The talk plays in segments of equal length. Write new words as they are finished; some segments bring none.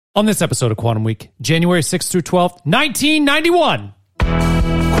On this episode of Quantum Week, January 6th through 12th, 1991.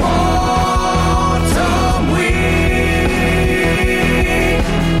 Quantum Week.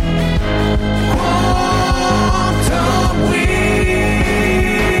 Quantum Week.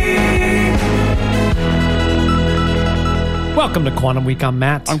 Welcome to Quantum Week. I'm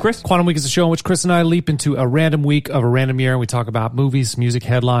Matt. I'm Chris. Quantum Week is a show in which Chris and I leap into a random week of a random year, and we talk about movies, music,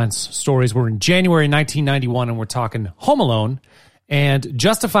 headlines, stories. We're in January 1991, and we're talking Home Alone and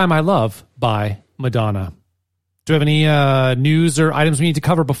Justify My Love by Madonna. Do we have any news or items we need to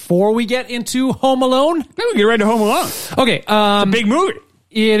cover before we get into Home Alone? Maybe we get right to Home Alone. Okay. Big movie.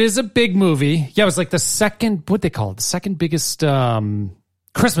 It is a big movie. Yeah, it was like the second, what'd they call it? The second biggest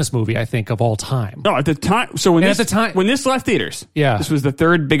Christmas movie, I think, of all time. No, at the time. So when And this, at the time- when this left theaters, Yeah. this was the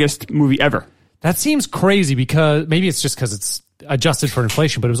third biggest movie ever. That seems crazy because maybe it's just because it's adjusted for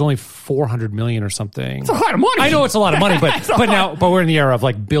inflation, but it was only $400 million or something. It's a lot of money. I know it's a lot of money, but It's a lot. but we're in the era of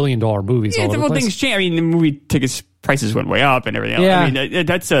like $1 billion movies all over the well, place. things change. I mean, the movie tickets prices went way up and everything else. Yeah. I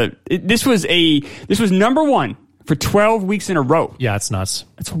mean, this was number one for 12 weeks in a row. Yeah, it's nuts.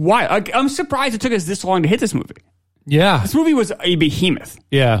 That's wild. I'm surprised it took us this long to hit this movie. Yeah, This movie was a behemoth.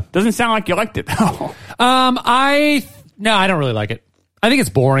 yeah. Doesn't sound like you liked it though. I don't really like it. I think it's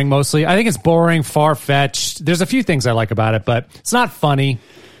boring mostly. I think it's boring, far-fetched. There's a few things I like about it, but it's not funny.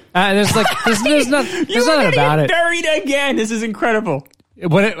 There's nothing about it. Buried again. This is incredible.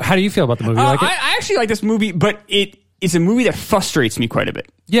 How do you feel about the movie? You like it? I actually like this movie, but it's a movie that frustrates me quite a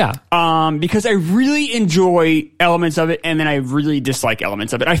bit. Yeah. Because I really enjoy elements of it, and then I really dislike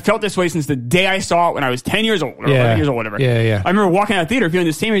elements of it. I felt this way since the day I saw it when I was 10 years old, or 11 years old, whatever. Yeah, yeah. I remember walking out of the theater feeling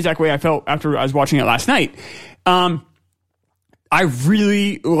the same exact way I felt after I was watching it last night. I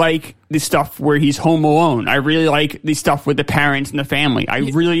really like the stuff where he's home alone. I really like the stuff with the parents and the family. I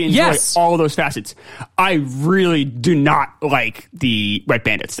really enjoy all of those facets. I really do not like the Wet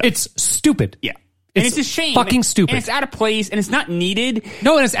Bandit stuff. It's stupid. Yeah. It's and it's a shame. fucking stupid. And it's out of place, and it's not needed.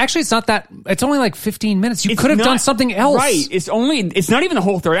 No, and it's not that. It's only like 15 minutes. You It's could have not- done something else. Right. It's not even the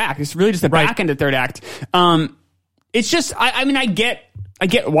whole third act. It's really just the back end of third act. It's just, I mean, I get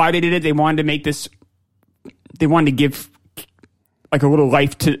why they did it. They wanted to make this, they wanted to give like a little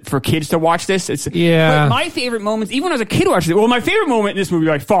life for kids to watch this. Yeah. But my favorite moments, even when I was a kid watching it, well, my favorite moment in this movie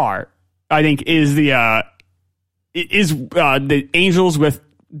by far, I think, is the angels with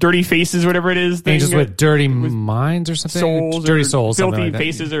dirty faces, whatever it is. Angels with dirty minds or something? Souls, dirty or souls, something filthy like that.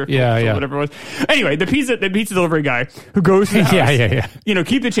 faces, or yeah. whatever it was. Anyway, the pizza delivery guy who goes to the house, Yeah.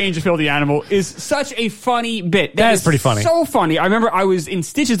 keep the change to fill the animal is such a funny bit. That is pretty funny. So funny. I remember I was in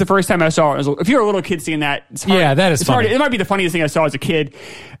stitches the first time I saw it. If you're a little kid seeing that, it's hard. Yeah, that is it's hard. funny. It might be the funniest thing I saw as a kid.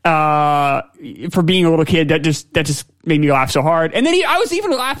 For being a little kid, that just made me laugh so hard. And then I was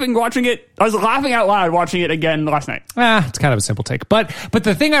even laughing watching it. I was laughing out loud watching it again last night. It's kind of a simple take. But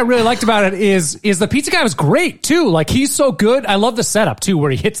the thing I really liked about it is the pizza guy was great too. Like, he's so good. I love the setup too, where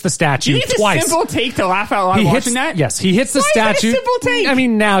he hits the statue You think it's twice. a simple take to laugh out loud watching that? Yes, he hits the Why is that a statue. simple take? I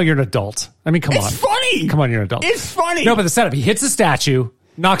mean, now you're an adult. I mean, come on. It's funny. Come on, you're an adult. It's funny. No, but the setup, he hits the statue,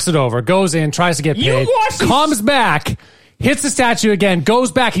 knocks it over, goes in, tries to get You paid, watch these- comes back, hits the statue again,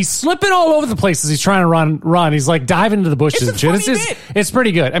 goes back. He's slipping all over the place as he's trying to run. He's like diving into the bushes. It's a and shit. funny bit. It's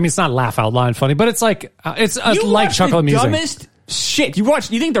pretty good. I mean, it's not laugh out loud funny, but it's like it's a You light watch chuckle the amusing. dumbest shit. You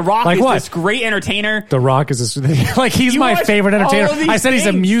think The Rock Like is what? this great entertainer? The Rock is like he's You my watch favorite entertainer. all of these I said he's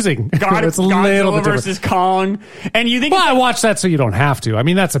things. amusing. It's a little bit Godzilla different. versus Kong, and you think Well, I watched that so you don't have to. I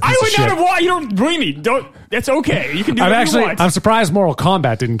mean, that's a piece I of would shit. never watch. You don't believe me? Don't. That's okay. You can do. I'm surprised Mortal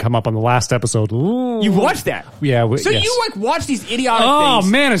Kombat didn't come up on the last episode. Ooh. You watched that? Yeah. So yes. you watch these idiotic Oh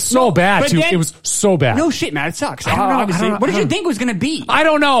things. man, it's so bad but too. then- It was so bad. No shit, man. It sucks. I don't know, Obviously. I don't know, What did I you don't- think it was going to be? I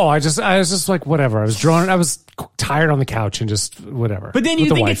don't know. I was just like, whatever. I was tired on the couch and just whatever. But then you with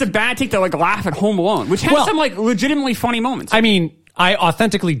the think wife. it's a bad take to like laugh at Home Alone, which has Well- some like legitimately funny moments. I mean, I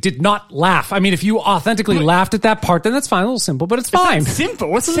authentically did not laugh. I mean, if you authentically laughed at that part, then that's fine. A little simple, but it's fine. It's not simple.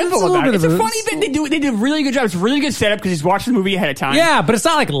 What's It's simple a little about it? bit It's of a a- funny bit. They did a really good job. It's a really good setup because he's watching the movie ahead of time. Yeah, but it's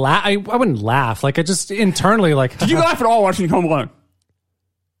not like I wouldn't laugh. Like, I just internally like. Did you laugh at all watching Home Alone?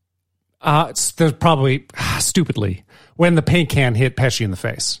 There's probably stupidly when the paint can hit Pesci in the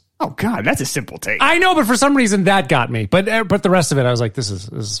face. Oh God, that's a simple take. I know, but for some reason that got me. But the rest of it, I was like, this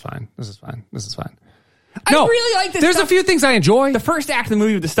is fine. This is fine. This is fine. No, I really like this. There's stuff. a few things I enjoy. The first act of the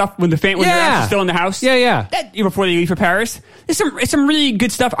movie with the stuff when their ass is still in the house. Yeah. That before they leave for Paris. There's some really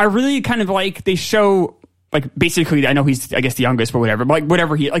good stuff. I really kind of like they show like basically, I know he's, I guess, the youngest, but whatever. But like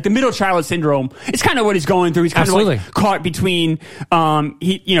whatever like the middle child syndrome. It's kind of what he's going through. He's kind of like caught between.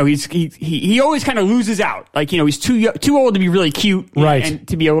 He always kind of loses out. Like he's too old to be really cute, right, and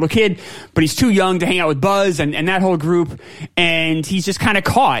to be a little kid, but he's too young to hang out with Buzz and that whole group. And he's just kind of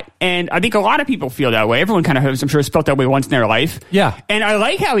caught. And I think a lot of people feel that way. Everyone kind of has, I'm sure, felt that way once in their life. Yeah. And I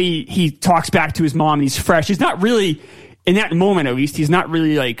like how he talks back to his mom. And he's fresh. He's not really. In that moment, at least, he's not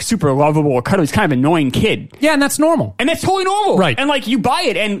really like super lovable or cuddly. He's kind of an annoying kid. Yeah, and that's normal. And that's totally normal. Right. And like you buy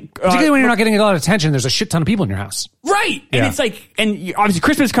it. And particularly when you're not getting a lot of attention, there's a shit ton of people in your house. Right. Yeah. And it's like, and obviously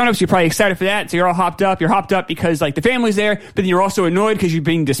Christmas coming up, so you're probably excited for that. So you're all hopped up. You're hopped up because like the family's there, but then you're also annoyed because you're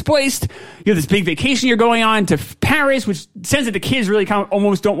being displaced. You have this big vacation you're going on to Paris, which sends that the kids really kind of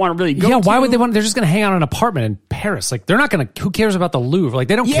almost don't want to really go. Yeah, why would they want? They're just going to hang out in an apartment in Paris. Like they're not going to. Who cares about the Louvre? Like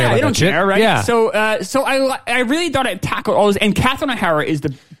they don't care. Yeah, they don't care, right? Yeah. So I really thought it tackled all this. And Catherine O'Hara is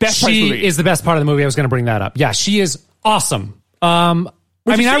the best part of the movie. She is the best part of the movie. I was going to bring that up. Yeah, she is awesome.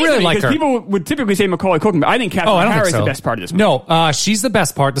 I mean, I really like her. People would typically say Macaulay Culkin, but I think Catherine O'Hara is the best part of this movie. No, she's the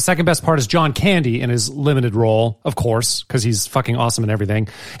best part. The second best part is John Candy in his limited role, of course, because he's fucking awesome and everything.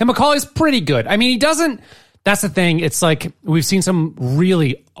 And Macaulay's pretty good. I mean, he doesn't... That's the thing. It's like we've seen some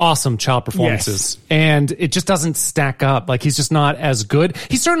really awesome child performances, and it just doesn't stack up. Like he's just not as good.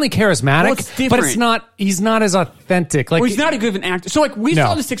 He's certainly charismatic, but it's not. He's not as authentic. Like he's not a good of an actor. So like we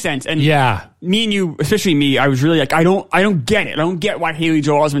saw The Sixth Sense, and me and you, especially me, I was really like, I don't get it. I don't get why Haley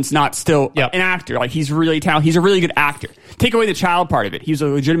Joel Osment's not still an actor. Like he's really talented. He's a really good actor. Take away the child part of it. He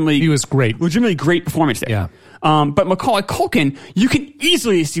was great. Legitimately great performance there. Yeah. But Macaulay Culkin, you can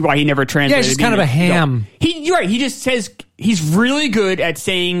easily see why he never translated. Yeah, he's just kind of a ham. You're right. He just says he's really good at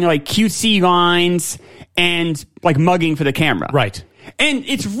saying like cutesy lines and like mugging for the camera. Right. And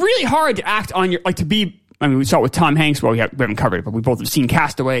it's really hard to act on your, like to be, I mean, we saw it with Tom Hanks. Well, we haven't covered it, but we both have seen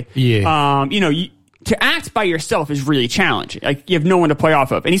Castaway. Yeah. To act by yourself is really challenging. Like you have no one to play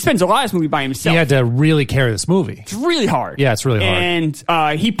off of, and he spends a lot of this movie by himself. He had to really carry this movie. It's really hard. Yeah, it's really hard.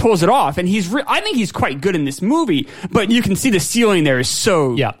 And he pulls it off, and I think he's quite good in this movie. But you can see the ceiling there is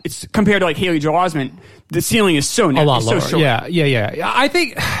so. Yeah. It's compared to like Haley Joel Osment, the ceiling is so a lot lower. So yeah. I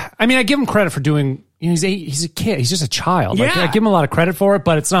think. I mean, I give him credit for doing. He's a kid. He's just a child. Yeah. Like, I give him a lot of credit for it,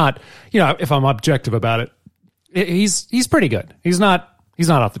 but it's not. If I'm objective about it, he's pretty good. He's not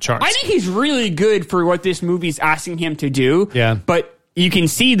off the charts. I think he's really good for what this movie's asking him to do. Yeah. But you can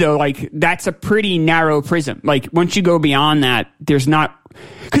see, though, like, that's a pretty narrow prism. Like, once you go beyond that, there's not...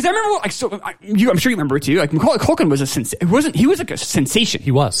 Because I remember, like, I'm sure you remember it, too. Like, Macaulay Culkin was he was like a sensation.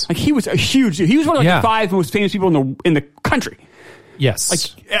 He was. Like, he was one of like the 5 most famous people in the country. Yes.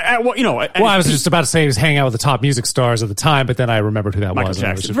 Like, I was just about to say he was hanging out with the top music stars at the time, but then I remembered who that Michael was.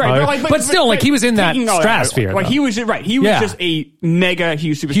 Jackson. Right. But still, like, he was in that stratosphere. Like, he was just a mega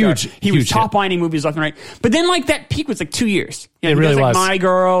huge superstar. He was top lining movies left and right. But then, like, that peak was like 2 years. It really was. My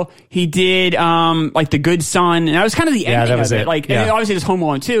Girl. He did, like, The Good Son. And that was kind of the ending that was of it. it. Like, and obviously there's Home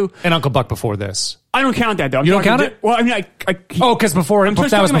Alone 2. And Uncle Buck before this. I don't count that, though. You don't count it? Well, I mean, because before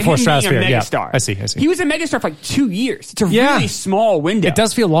that was before Stratosphere. Yeah, I see. He was a megastar for like 2 years. It's a really small window. It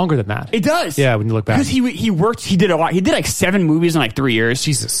does feel longer than that. It does. Yeah, when you look back. Because he worked. He did a lot. He did like 7 movies in like 3 years.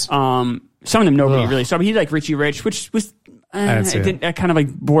 Jesus. Some of them nobody really saw. But he did like Richie Rich, which was kind of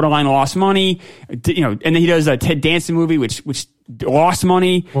like borderline lost money. And then he does a Ted Danson movie, which lost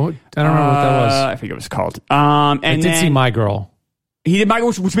money. Well, I don't remember what that was. I forget what it was called. And I did see My Girl. He did My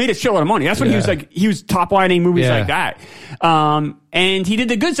Girl, which made a shitload of money. That's when he was top lining movies like that. And he did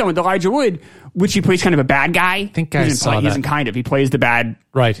The Good Son with Elijah Wood, which he plays kind of a bad guy. I think I saw that. He isn't kind of. He plays the bad,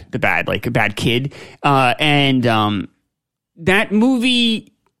 like a bad kid. And that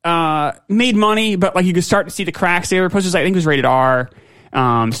movie made money, but like you could start to see the cracks there. Plus, I think it was rated R.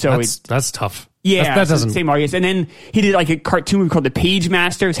 That's tough. Yeah, that doesn't same audience. And then he did like a cartoon movie called The Page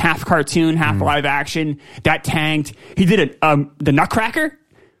Master. It's half cartoon, half live action. That tanked. He did The Nutcracker,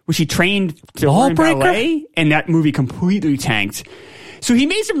 which he trained to learn ballet, and that movie completely tanked. So he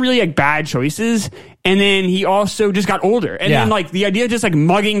made some really like bad choices, and then he also just got older. And then like the idea of just like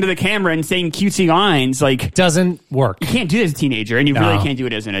mugging to the camera and saying cutesy lines like doesn't work. You can't do it as a teenager, and you really can't do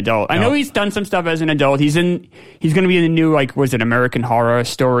it as an adult. I know he's done some stuff as an adult. He's going to be in the new like American Horror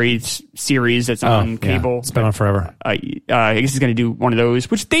Stories series that's on cable. It's been on forever. I guess he's going to do one of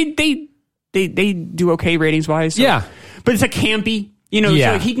those, which they do okay ratings wise. So. Yeah, but it's like campy, so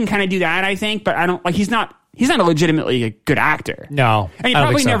like, he can kind of do that. I think, but I don't like he's not a legitimately a good actor. No. And he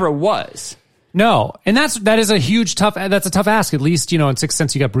probably never was. No. And that is a tough ask. At least, in Sixth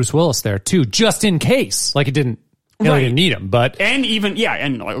Sense, you got Bruce Willis there too, just in case. Like it didn't They didn't need him, but and even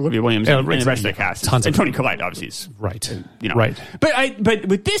and like Olivia Williams and the rest of the cast, tons and of Toni Collette, obviously, is right, right. But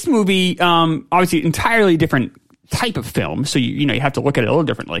with this movie, obviously, entirely different type of film, so you have to look at it a little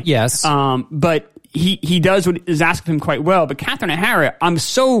differently. Yes, but he does what is asked of him quite well. But Catherine O'Hara, I'm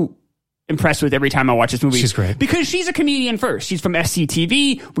so impressed with every time I watch this movie. She's great. Because she's a comedian first. She's from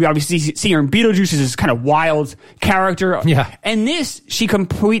SCTV. We obviously see her in Beetlejuice as this kind of wild character. Yeah. And this, she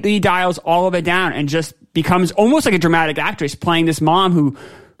completely dials all of it down and just becomes almost like a dramatic actress playing this mom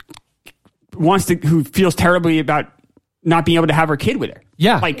who feels terribly about not being able to have her kid with her.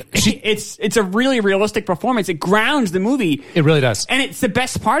 Yeah. Like, it's a really realistic performance. It grounds the movie. It really does. And it's the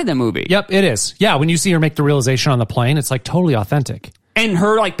best part of the movie. Yep, it is. Yeah, when you see her make the realization on the plane, it's like totally authentic. And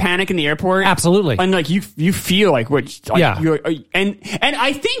her like panic in the airport, absolutely, and like you feel like and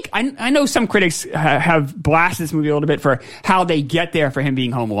I think I know some critics have blasted this movie a little bit for how they get there for him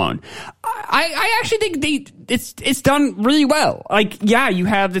being home alone. I actually think it's done really well. Like you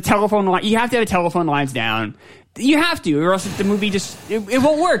have the telephone line, you have to have the telephone lines down. You have to, or else the movie just it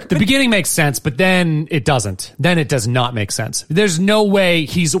won't work. The beginning makes sense, but then it doesn't. Then it does not make sense. There's no way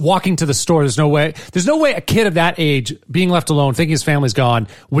he's walking to the store. There's no way a kid of that age being left alone, thinking his family's gone,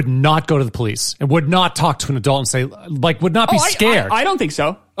 would not go to the police and would not talk to an adult and say, like, would not be scared. I don't think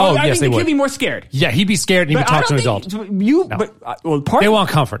so. I yes, think the kid would be more scared. Yeah, he'd be scared and he would talk to an adult. They want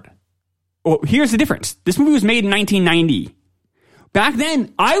comfort. Well, here's the difference. This movie was made in 1990. Back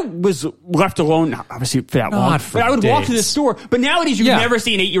then, I was left alone, obviously for that long, but I would walk to the store. But nowadays, you would never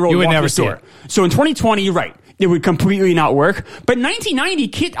see an 8-year-old walk to the store. So in 2020, you're right. It would completely not work. But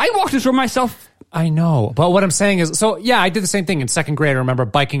 1990, I walked to the store myself. I know. But what I'm saying is, I did the same thing in second grade. I remember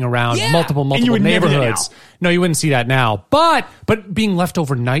biking around multiple neighborhoods. No, you wouldn't see that now. But being left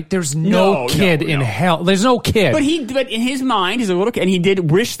overnight, there's no kid in hell. There's no kid. But in his mind, he's a little kid, and he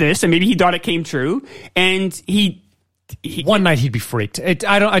did wish this, and maybe he thought it came true, and one night he'd be freaked.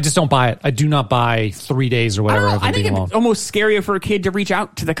 I just don't buy it. I do not buy 3 days or whatever. I think it's almost scarier for a kid to reach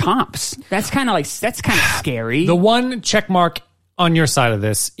out to the cops. That's kind of scary. The one check mark on your side of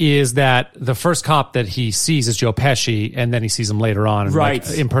this is that the first cop that he sees is Joe Pesci, and then he sees him later on,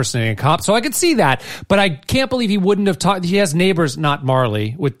 right, impersonating a cop. So I could see that, but I can't believe he wouldn't have talked. He has neighbors, not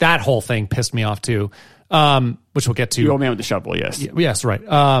Marley. With that whole thing, pissed me off too. Which we'll get to. The old man with the shovel. Yes. Yes. Right.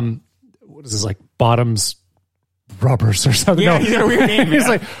 What is this, like Bottoms Rubbers or something? Yeah, he's got a weird name. He's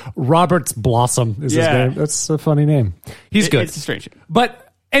like Roberts Blossom is his name. That's a funny name. He's good. It's strange.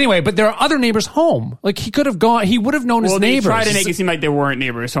 But anyway, there are other neighbors home. Like he could have gone. He would have known his neighbors. Well, they tried to make it seem like there weren't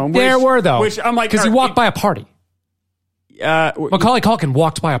neighbors home. There were though. Which I'm like, because he walked by a party. Macaulay Culkin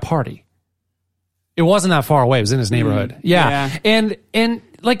walked by a party. It wasn't that far away. It was in his neighborhood. Yeah. And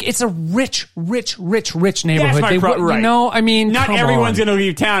like it's a rich neighborhood. That's my right. You know, I mean, not everyone's going to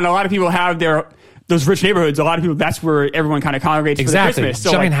leave town. A lot of people have those rich neighborhoods. A lot of people, that's where everyone kind of congregates for Christmas.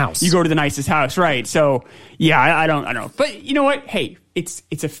 So giant house. You go to the nicest house, right? So yeah, I don't know. But you know what? Hey, it's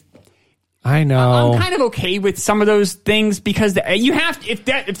a. I know. I'm kind of okay with some of those things because you have if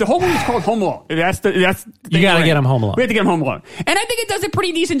the whole movie is called Home Alone, that's the you got to get him home alone. We have to get him home alone, and I think it does a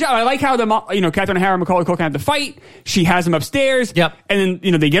pretty decent job. I like how Catherine O'Hara and Macaulay Culkin have to fight. She has him upstairs. Yep. And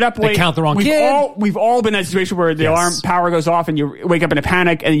then they get up late. They count the wrong kid. We've all been in that situation where the alarm power goes off and you wake up in a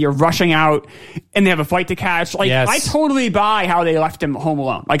panic and you're rushing out and they have a flight to catch. Like I totally buy how they left him home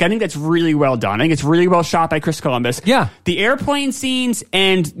alone. Like I think that's really well done. I think it's really well shot by Chris Columbus. Yeah. The airplane scenes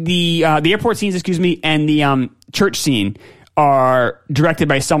and the airport scenes, excuse me, and the church scene are directed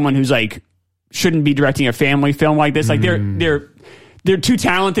by someone who's like shouldn't be directing a family film like this. Like they're too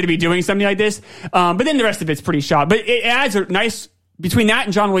talented to be doing something like this. But then the rest of it's pretty shot. But it adds a nice between that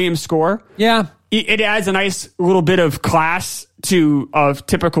and John Williams' score. Yeah, it adds a nice little bit of class to a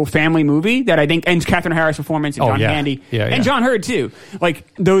typical family movie that I think, and Catherine O'Hara's performance and John Candy and John Hurd too.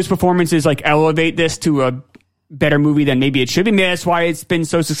 Like those performances like elevate this to a better movie than maybe it should be. Maybe that's why it's been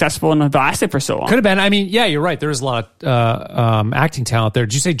so successful and lasted for so long. Could have been. I mean, yeah, you're right. There is a lot of acting talent there.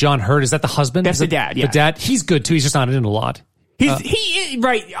 Did you say John Hurd? Is that the husband? That's the dad. Yeah, the dad. He's good too. He's just not in a lot. He is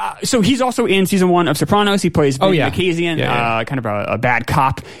right. So he's also in season 1 of Sopranos. He plays Vinny Makazian, kind of a bad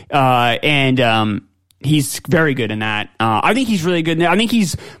cop, and he's very good in that. I think he's really good. I think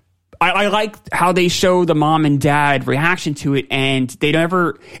he's. I like how they show the mom and dad reaction to it, and they don't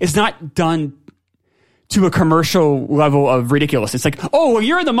ever. It's not done to a commercial level of ridiculous. It's like, oh, well,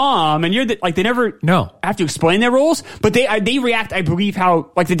 you're the mom, and you're the, like, they never have to explain their roles, but they react, I believe,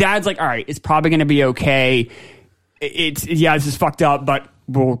 how, like, the dad's like, all right, it's probably going to be okay. This is fucked up, but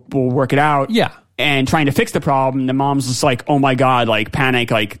we'll work it out. Yeah. and trying to fix the problem. The mom's just like, oh my God, like panic,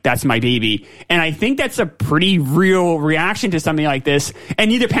 like that's my baby. And I think that's a pretty real reaction to something like this.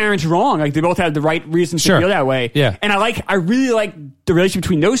 And neither parent's wrong. Like they both have the right reasons to feel that way. Yeah. And I really like the relationship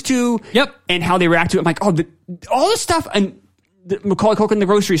between those two. Yep. And how they react to it. I'm like, all this stuff and Macaulay Culkin in the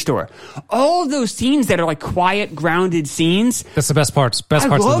grocery store. All of those scenes that are like quiet, grounded scenes. That's the best parts. I Of the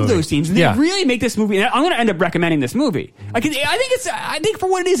movie. love those scenes. They really make this movie. And I'm going to end up recommending this movie. I think for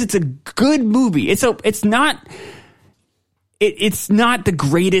what it is, it's a good movie. It's not the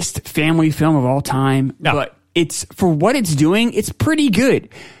greatest family film of all time, but it's for what it's doing. It's pretty good.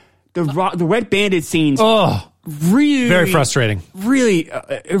 The Wet Bandit scenes. Really very frustrating.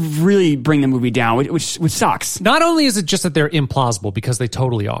 Really bring the movie down, which sucks. Not only is it just that they're implausible, because they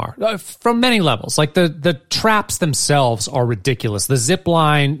totally are from many levels. Like the traps themselves are ridiculous. The zip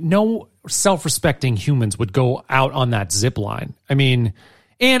line, no self-respecting humans would go out on that zip line. I mean,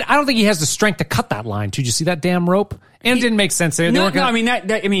 and I don't think he has the strength to cut that line. Did you see that damn rope? And it didn't make sense. I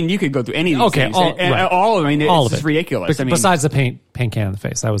mean, you could go through any of these things. All of them. All of it's it. Ridiculous. Besides the paint can in the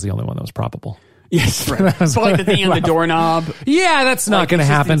face, that was the only one that was probable. Yes, right. But like the thing on the doorknob. Yeah, that's not going to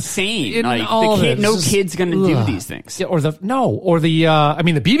happen. Insane. No kid's going to do these things. Yeah, or the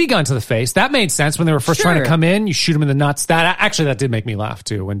BB gun to the face. That made sense when they were first trying to come in. You shoot him in the nuts. That did make me laugh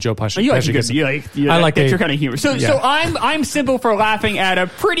too when Joe Pesci. I like that kind of humor. So I'm simple for laughing at a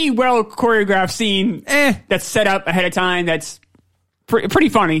pretty well choreographed scene that's set up ahead of time. That's pretty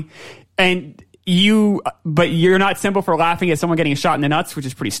funny, but you're not simple for laughing at someone getting shot in the nuts, which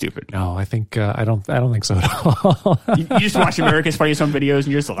is pretty stupid. No, I think I don't think so at all. you just watch America's Funniest Home Videos and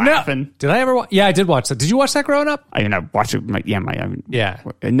you're just laughing. No. Did I ever? Yeah, I did watch that. Did you watch that growing up? I watched it.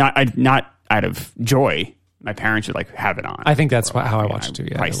 Not out of joy. My parents would have it on. I think that's how I watched it too.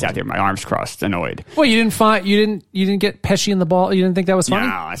 Yeah, I sat there, my arms crossed, annoyed. Well, you didn't get Pesci in the ball. You didn't think that was funny?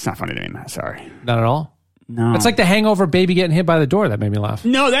 No, it's not funny to me, man. Sorry, not at all. No, it's like the Hangover baby getting hit by the door that made me laugh.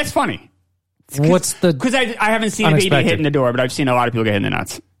 No, that's funny. Because I haven't seen a baby hit in the door, but I've seen a lot of people get hit in the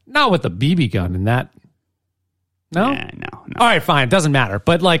nuts. Not with the BB gun in that. No? Yeah, no. All right, fine. It doesn't matter.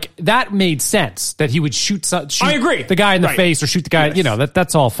 But that made sense that he would shoot I agree. the guy in the face or shoot the guy. Yes.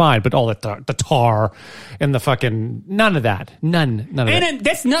 That's all fine. But all the tar and the fucking none of that. None of that. And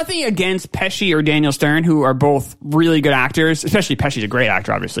that's nothing against Pesci or Daniel Stern, who are both really good actors. Especially Pesci's a great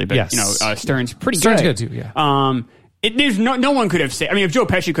actor, obviously. But Stern's pretty good. Stern's good too. Yeah. There's no one could have said. I mean, if Joe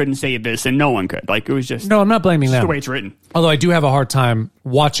Pesci couldn't say this, then no one could. It was just no. I'm not blaming them. The way it's written. Although I do have a hard time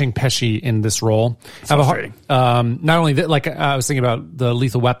watching Pesci in this role. I have not only that, I was thinking about the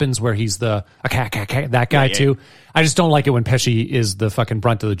Lethal Weapons, where he's that guy too. I just don't like it when Pesci is the fucking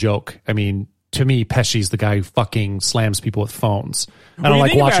brunt of the joke. I mean, to me, Pesci's the guy who fucking slams people with phones. I don't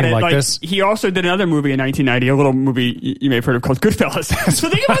like watching him like this. He also did another movie in 1990, a little movie you may have heard of called Goodfellas. So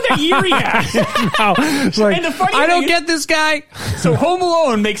think about the year he had. And the funny I don't get this guy. So Home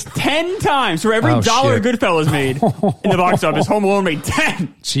Alone makes 10 times. For every dollar Goodfellas made in the box office, Home Alone made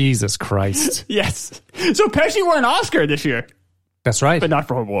 10. Jesus Christ. Yes. So Pesci won an Oscar this year. That's right. But not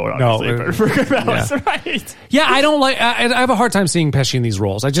for Home Alone, obviously, but for Goodfellas, right? Yeah, I don't like. I have a hard time seeing Pesci in these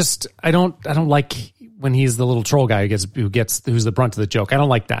roles. I don't like when he's the little troll guy who's the brunt of the joke. I don't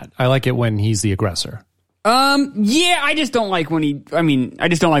like that. I like it when he's the aggressor. I just don't like when I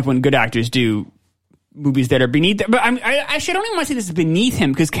just don't like when good actors do movies that are beneath them. But I don't even want to say this is beneath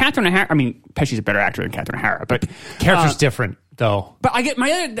him, because Catherine O'Hara. I mean, Pesci's a better actor than Catherine O'Hara, but character's different though. But I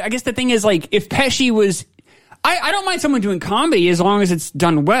guess the thing is, if Pesci was. I don't mind someone doing comedy as long as it's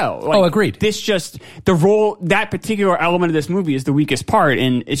done well. Agreed. The role, that particular element of this movie is the weakest part,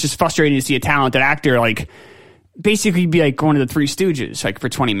 and it's just frustrating to see a talented actor basically be one of the Three Stooges for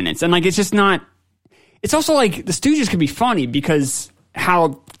 20 minutes, and it's just not. It's also the Stooges could be funny because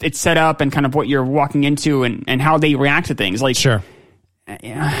how it's set up and kind of what you're walking into and how they react to things. Sure,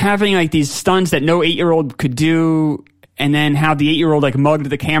 having these stunts that no 8-year-old could do, and then have the 8-year-old mug to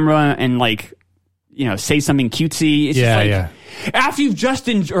the camera and say something cutesy. It's just after you've just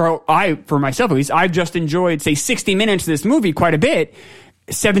for myself at least, I've just enjoyed, say, 60 minutes of this movie quite a bit,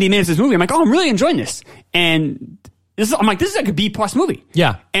 70 minutes of this movie. I'm I'm really enjoying this. And this is a B+ movie.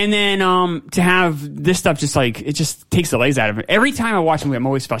 Yeah. And then to have this stuff it just takes the legs out of it. Every time I watch a movie, I'm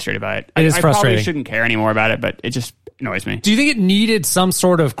always frustrated by it. It is frustrating. I probably shouldn't care anymore about it, but it just annoys me. Do you think it needed some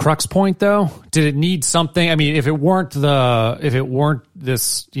sort of crux point though? Did it need something? I mean, if it weren't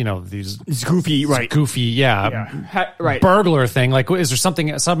this, these goofy, right? Goofy, right. Burglar thing. Is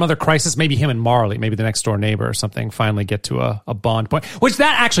there some other crisis? Maybe him and Marley, maybe the next door neighbor or something, finally get to a bond point. Which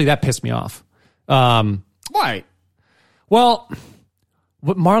that pissed me off. Why? Well,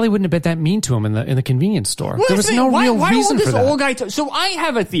 But Marley wouldn't have been that mean to him in the convenience store. Well, there was no real reason for that. Old guy so I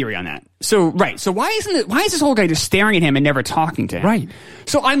have a theory on that. So why is this old guy just staring at him and never talking to him? Right.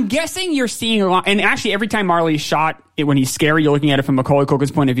 So I'm guessing you're seeing a lot, and actually every time Marley is shot, when he's scary, you're looking at it from Macaulay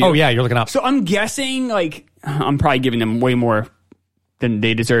Culkin's point of view. Oh yeah, you're looking up. So I'm guessing, like, I'm probably giving them way more than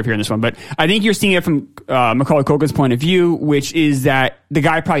they deserve here in this one, but I think you're seeing it from Macaulay Culkin's point of view, which is that the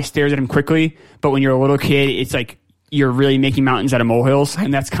guy probably stares at him quickly, but when you're a little kid, it's like you're really making mountains out of molehills,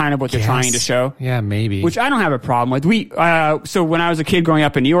 and that's kind of what they're trying to show. Yeah, maybe. Which I don't have a problem with. So when I was a kid growing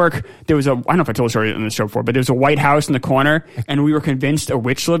up in New York, there was I don't know if I told the story on the show before, but there was a White House in the corner, and we were convinced a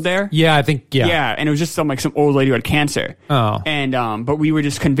witch lived there. Yeah, I think, yeah. Yeah, and it was just some old lady who had cancer. Oh. And, but we were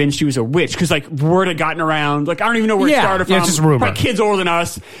just convinced she was a witch, because, like, word had gotten around. Like, I don't even know where it started from. Yeah, it's just rumor. Probably kids older than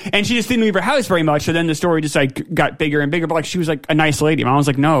us, and she just didn't leave her house very much, so then the story just, like, got bigger and bigger, but, like, she was, like, a nice lady. Mom was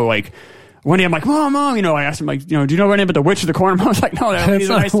like, no, like... One day I'm like, Mom, I asked him, like, do you know her name but the witch of the corner? Mom was like, no, that lady's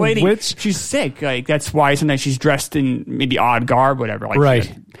a nice lady. Witch? She's sick. Like, that's why sometimes she's dressed in maybe odd garb, whatever. Like,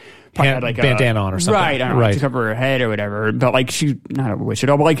 right. Probably had like a bandana on or something. Right, I don't know, to cover her head or whatever. But like, she's not a witch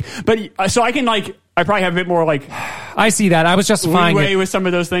at all. But so I can like, I probably have a bit more like, I see that. I was justifying it with some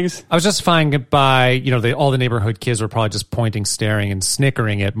of those things. I was justifying it by, all the neighborhood kids were probably just pointing, staring, and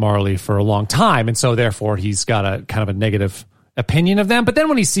snickering at Marley for a long time, and so therefore he's got a kind of a negative opinion of them. But then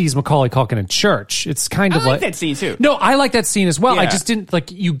when he sees Macaulay Culkin in church, it's kind of I like that scene too. No, I like that scene as well. Yeah. I just didn't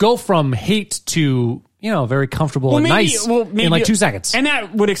like, you go from hate to very comfortable and nice in like 2 seconds. And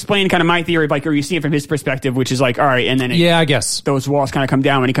that would explain kind of my theory of like, or you see it from his perspective, which is like, all right, and then I guess those walls kind of come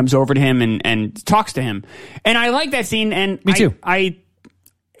down when he comes over to him and talks to him. And I like that scene. And me too. I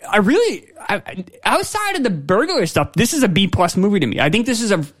really, outside of the burglar stuff, this is a B+ movie to me. I think this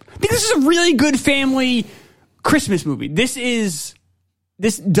is a really good family Christmas movie. This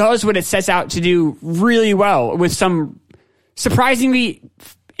does what it sets out to do really well, with some surprisingly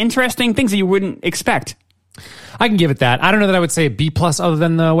interesting things that you wouldn't expect. I can give it that. I don't know that I would say a B+ other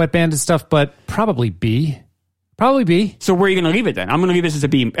than the Wet Bandit stuff, but probably B. Probably B. So where are you going to leave it then? I'm going to leave this as a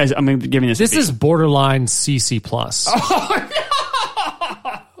B. I'm giving this. This is borderline CC+. Oh no!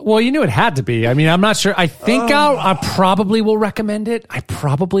 Well, you knew it had to be. I mean, I'm not sure. I think I probably will recommend it. I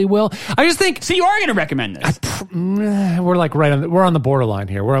probably will. I just think. So you are going to recommend this? We're like we're on the borderline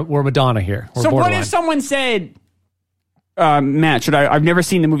here. We're Madonna here. We're so borderline. What if someone said, Matt, I've never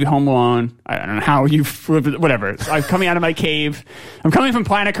seen the movie Home Alone. I don't know how whatever. I'm coming out of my cave. I'm coming from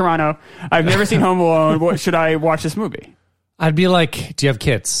Planet Carano. I've never seen Home Alone. Should I watch this movie? I'd be like, do you have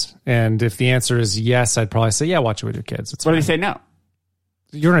kids? And if the answer is yes, I'd probably say, yeah, watch it with your kids. What if they say no?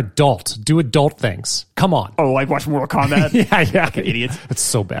 You're an adult. Do adult things. Come on. Oh, like watch Mortal Kombat? yeah. Fucking idiots. It's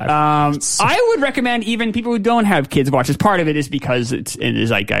so bad. I would recommend even people who don't have kids watch this. Part of it is because it's in the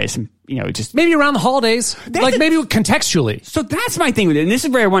zeitgeist, and just maybe around the holidays, maybe contextually. So that's my thing with it, and this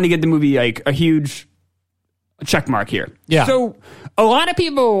is where I want to get the movie like a huge check mark here. Yeah. So a lot of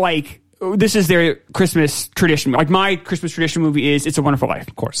people like this is their Christmas tradition. Like my Christmas tradition movie is It's a Wonderful Life,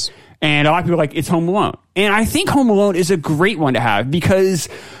 of course. And a lot of people are like, it's Home Alone. And I think Home Alone is a great one to have because,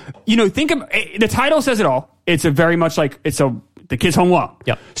 think of the title says it all. It's a very much like the kid's home alone.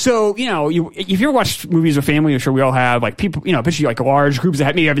 Yep. So, if you ever watch movies with family, I'm sure we all have, like people, especially like large groups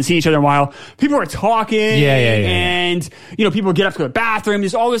that maybe haven't seen each other in a while. People are talking. Yeah. And, people get up to go to the bathroom.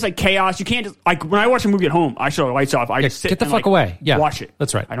 There's always like chaos. You can't just, like when I watch a movie at home, I shut the lights off. I just sit get the and, fuck away. Yeah. Watch it.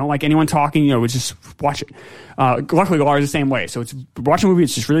 That's right. I don't like anyone talking, just watch it. Luckily, Laura's the same way. So it's watching a movie,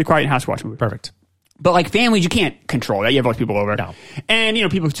 it's just really quiet and has to watch a movie. Perfect. But like families, you can't control that. You have all these people over. No. And,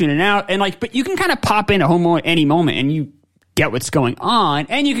 people tune in and out. And but you can kind of pop in a Home Alone at any moment and you get what's going on.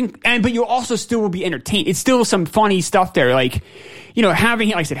 And but you also still will be entertained. It's still some funny stuff there. Like, having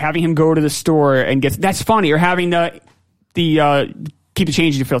him go to the store and that's funny. Or having the keep the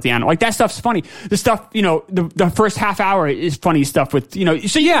change, you filthy animal. Like that stuff's funny. The stuff, the first half hour is funny stuff with,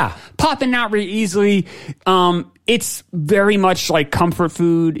 so yeah, popping out really easily. It's very much like comfort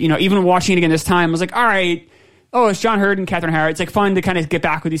food. Even watching it again this time, I was like, all right, it's John Hurd and Catherine Hara. It's like fun to kind of get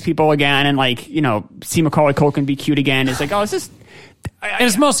back with these people again and like, see Macaulay Culkin be cute again. It's like, it's just. And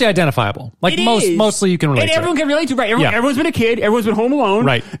it's mostly identifiable. Like mostly you can relate to. And everyone can relate to, right? Everyone's been a kid. Everyone's been home alone.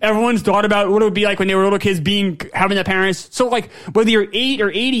 Right. Everyone's thought about what it would be like when they were little kids having their parents. So like whether you're 8 or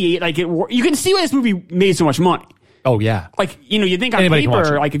 88, like you can see why this movie made so much money. Oh yeah. Like, you think on Anybody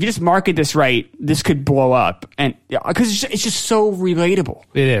paper, like if you just market this right, this could blow up. And because it's just so relatable.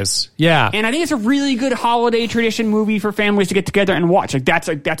 It is. Yeah. And I think it's a really good holiday tradition movie for families to get together and watch. Like that's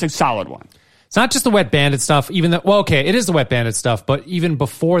a solid one. It's not just the Wet Bandit stuff, it is the Wet Bandit stuff, but even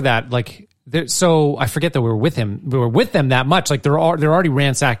before that, like so I forget that we were with him. We were with them that much. Like they're already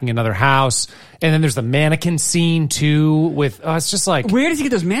ransacking another house, and then there's the mannequin scene too. With it's just like, where does he get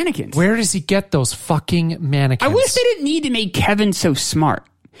those mannequins? Where does he get those fucking mannequins? I wish they didn't need to make Kevin so smart,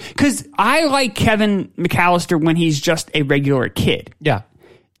 because I like Kevin McAllister when he's just a regular kid. Yeah,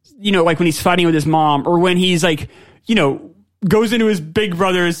 like when he's fighting with his mom, or when he's like, goes into his big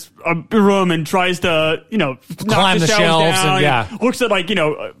brother's room and tries to, climb the shelves down, and looks at looking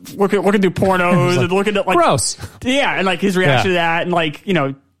through pornos and looking at gross. Yeah, and his reaction to that,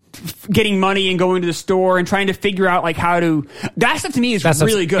 and getting money and going to the store and trying to figure out how to. That stuff to me is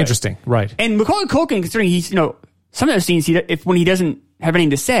really good, interesting, right? And Macaulay Culkin, considering he's some of those scenes, when he doesn't have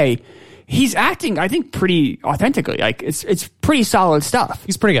anything to say, he's acting, I think, pretty authentically. It's pretty solid stuff.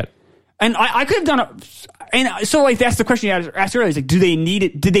 He's pretty good. And I could have done it. And so, that's the question you asked earlier. Is do they need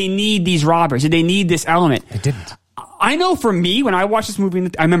it? Did they need these robbers? Did they need this element? They didn't. I know for me, when I watched this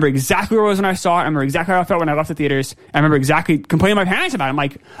movie, I remember exactly where I was when I saw it. I remember exactly how I felt when I left the theaters. I remember exactly complaining to my parents about it. I'm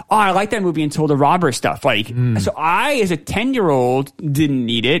like, oh, I like that movie until the robber stuff. So I, as a 10-year-old, didn't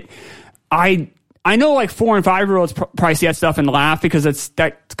need it. I know 4 and 5-year-olds probably see that stuff and laugh because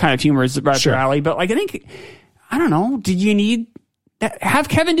that kind of humor is right up their alley. But I think, I don't know, did you need... Have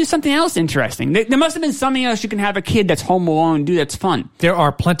Kevin do something else interesting. There must have been something else you can have a kid that's home alone do that's fun. There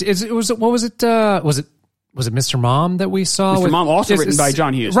are plenty. Was it Mr. Mom that we saw? Mr. Mom, also written by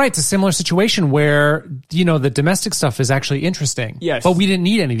John Hughes. Right. It's a similar situation where, the domestic stuff is actually interesting. Yes. But we didn't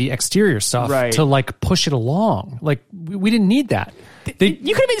need any of the exterior stuff to push it along. We didn't need that. You could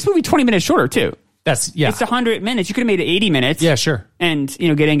have made this movie 20 minutes shorter too. It's 100 minutes. You could have made it 80 minutes. Yeah, sure. And,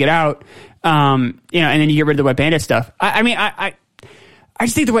 get in, get out. And then you get rid of the Wet Bandit stuff. I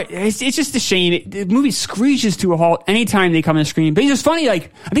just think it's just a shame. The movie screeches to a halt anytime they come on the screen. But it's just funny, I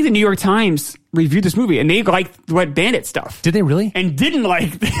think the New York Times reviewed this movie and they liked the Wet Bandit stuff. Did they really? And didn't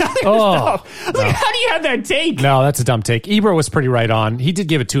like the other stuff. I was like, how do you have that take? No, that's a dumb take. Ebert was pretty right on. He did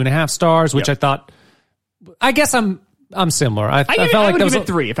give it 2.5 stars, which I thought, I guess I'm similar. I would give it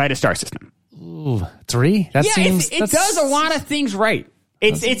 3 if I had a star system. Ooh, 3? That seems... It does a lot of things right.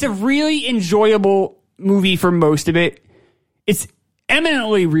 It's a really enjoyable movie for most of it. It's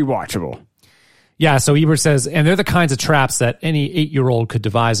eminently rewatchable. Yeah, so Ebert says, and they're the kinds of traps that any 8-year-old could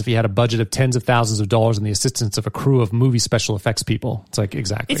devise if he had a budget of tens of thousands of dollars and the assistance of a crew of movie special effects people. It's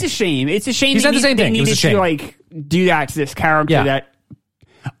exactly. It's a shame. It's a shame. He said the same thing. It was a shame. To do that to this character that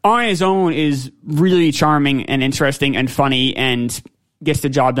on his own is really charming and interesting and funny and gets the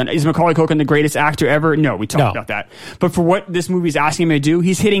job done. Is Macaulay Culkin the greatest actor ever? No, we talked about that. But for what this movie's asking him to do,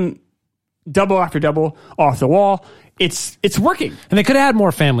 he's hitting double after double off the wall. It's working. And they could have had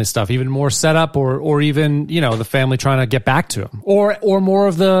more family stuff, even more setup, or even, the family trying to get back to him. Or more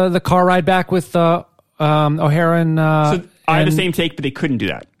of the car ride back with O'Hara and... so I have the same take, but they couldn't do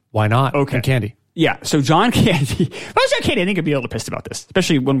that. Why not? Okay. And Candy. Yeah, so John Candy... If I was John Candy, I think I'd be a little pissed about this,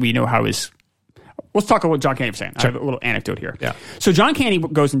 especially when we know how his... Let's talk about what John Candy was saying. Sure. I have a little anecdote here. Yeah. So John Candy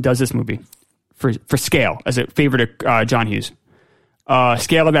goes and does this movie for scale as a favor to John Hughes.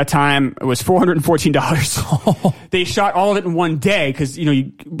 Scale at that time was $414. They shot all of it in one day because,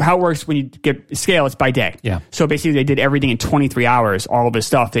 how it works when you get scale, it's by day. Yeah. So basically they did everything in 23 hours. All of his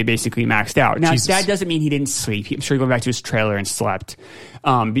stuff, they basically maxed out. Now, Jesus. That doesn't mean he didn't sleep. I'm sure he went back to his trailer and slept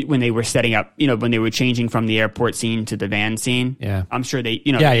when they were setting up, when they were changing from the airport scene to the van scene. Yeah. I'm sure they,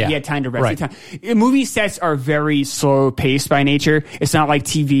 he had time to rest. Right. Movie sets are very slow paced by nature. It's not like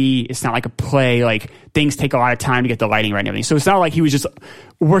TV. It's not like a play. Things take a lot of time to get the lighting right and everything. So it's not like he was just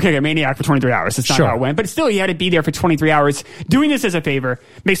working like a maniac for 23 hours. That's not how it went. But still, he had to be there for 23 hours doing this as a favor.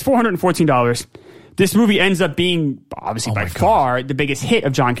 Makes $414. This movie ends up being, obviously, by far, the biggest hit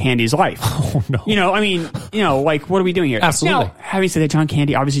of John Candy's life. Oh, no. What are we doing here? Absolutely. Now, having said that, John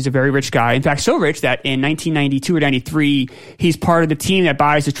Candy obviously is a very rich guy. In fact, so rich that in 1992 or 93, he's part of the team that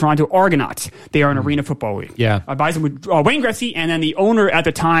buys the Toronto Argonauts. They are an arena football league. Yeah. Buys them with Wayne Gretzky, and then the owner at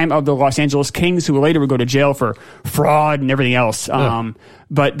the time of the Los Angeles Kings, who later would go to jail for fraud and everything else.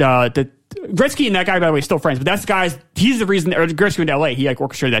 But the Gretzky and that guy, by the way, still friends. But he's the reason Gretzky went to LA. He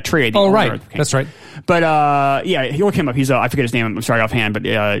orchestrated that trade. Oh, right. That's right. But you look him up. He's I forget his name. I'm sorry offhand, but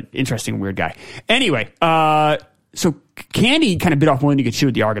interesting, weird guy. Anyway, so Candy kind of bit off more than he could chew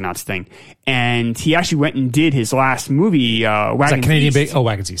with the Argonauts thing, and he actually went and did his last movie, Wagons East.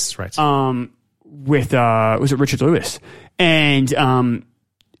 Wagons East, right? With was it Richard Lewis? And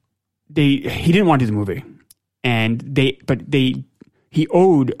he didn't want to do the movie, and he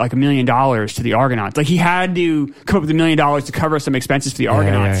owed $1 million to the Argonauts. He had to come up with $1 million to cover some expenses for the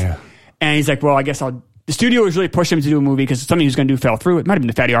Argonauts. Yeah. And he's like, well, I guess I'll the studio was really pushing him to do a movie because something he was going to do fell through. It might have been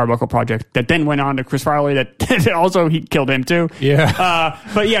the Fatty Arbuckle project that then went on to Chris Farley that also he killed him too. Yeah.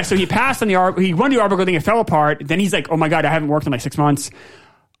 But yeah, so he passed on he wanted the Arbuckle thing, it fell apart. Then he's like, oh my God, I haven't worked in like 6 months.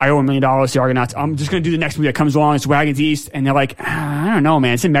 I owe $1 million to the Argonauts. I'm just going to do the next movie that comes along. It's Wagons East. And they're like, I don't know,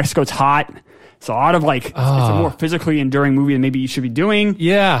 man. It's in Mexico. It's hot. It's a lot of like, it's a more physically enduring movie than maybe you should be doing.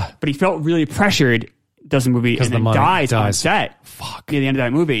 Yeah. But he felt really pressured, does the movie, and then dies on set. Fuck. Near the end of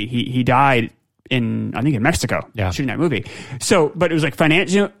that movie. He died in Mexico, shooting that movie. So, but it was like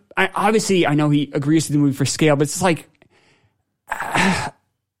financial. Obviously, I know he agrees to the movie for scale, but it's like,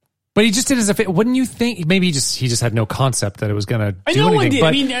 but he just did as if wouldn't you think maybe he just had no concept that it was going to do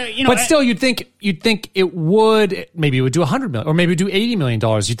anything. But, but still, you'd think it would maybe it would do $100 million or maybe it would do $80 million.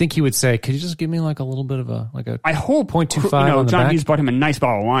 You'd think he would say, "Could you just give me like a little bit of a I hope 0.25 on the John back?" Hughes bought him a nice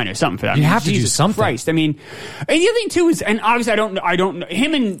bottle of wine or something for that. You have to do something. Christ, I mean, and the other thing too is, and obviously I don't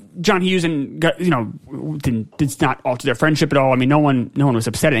him and John Hughes and did not alter their friendship at all. I mean, no one was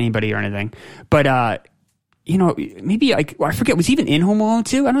upset at anybody or anything, but maybe like I forget, was he even in Home Alone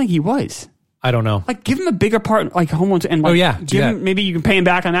 2? I don't think he was. I don't know. Like, give him a bigger part, like Home Alone 2, and give him, maybe you can pay him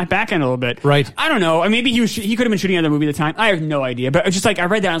back on that back end a little bit. Right. I don't know. Maybe he could have been shooting another movie at the time. I have no idea. But just like I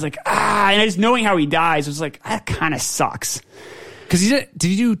read that, I was like, and just knowing how he dies, I was like, that kind of sucks. Because did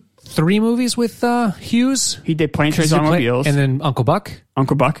he do 3 movies with Hughes? He did Planes, Trains, Automobiles, and then Uncle Buck,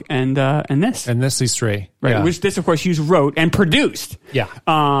 and this, these 3, right? Yeah. Which this, of course, Hughes wrote and produced. Yeah.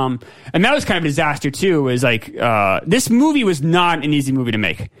 And that was kind of a disaster too. Is like this movie was not an easy movie to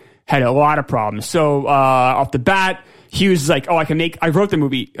make. Had a lot of problems. So off the bat, Hughes was like, "Oh, I wrote the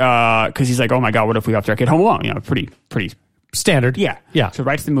movie because he's like, oh my God, what if we have to get Home Alone? Pretty standard. Yeah. So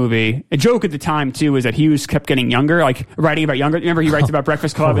writes the movie. A joke at the time too is that Hughes kept getting younger, like writing about younger. Remember, he writes about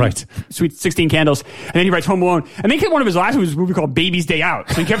Breakfast Club and Sweet 16 Candles, and then he writes Home Alone. And then one of his last movies was a movie called Baby's Day Out.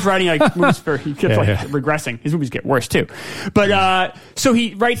 So he kept writing like movies regressing. His movies get worse too. But so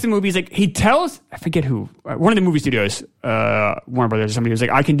he writes the movies. Like he tells, I forget who, one of the movie studios, Warner Brothers or somebody was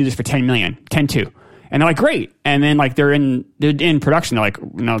like, I can do this for $10 million, 10-2. And they're like, great. And then like they're in production. They're like,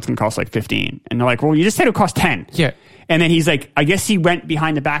 no, it's gonna cost like 15. And they're like, well, you just said it would cost 10. Yeah. And then he's like, I guess he went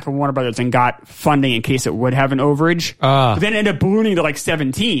behind the back of Warner Brothers and got funding in case it would have an overage. But then it ended up ballooning to like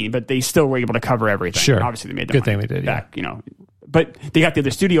 17, but they still were able to cover everything. Sure. And obviously they made the good thing they did back, But they got the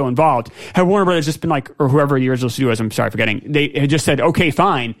other studio involved. Had Warner Brothers just been like, or whoever the original studio was, I'm sorry, forgetting, they had just said, okay,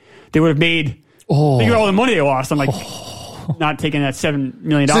 fine. They would have made, think of all the money they lost. I'm like, not taking that $7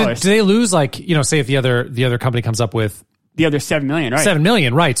 million. So do they lose like, say if the other company comes up with the other $7 million, right? $7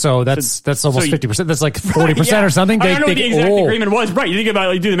 million, right? So that's almost 50%. That's like 40% or something. I don't know what the exact agreement was. Right? You think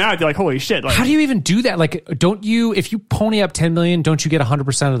about do the math. You're like, holy shit! Like, how do you even do that? Like, don't you? If you pony up $10 million, don't you get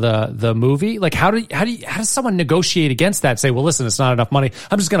 100% of the movie? Like, how does someone negotiate against that? Say, well, listen, it's not enough money.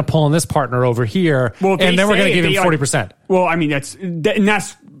 I'm just going to pull in this partner over here, and then we're going to give him 40%. Well, I mean, that's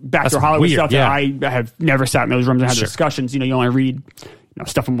back to Hollywood weird, stuff that I have never sat in those rooms and had discussions. You only read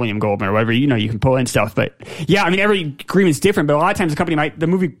stuff from William Goldman or whatever, you can pull in stuff. But yeah, I mean, every agreement's different, but a lot of times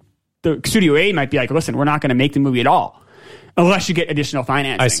the studio A might be like, listen, we're not going to make the movie at all unless you get additional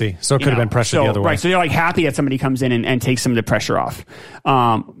financing. I see. So it could have been pressure the other way. Right. So they're like happy that somebody comes in and takes some of the pressure off.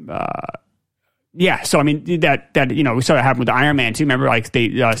 Yeah, so I mean that we saw that happen with the Iron Man too. Remember, like they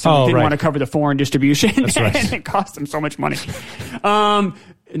didn't want to cover the foreign distribution, That's right. and it cost them so much money.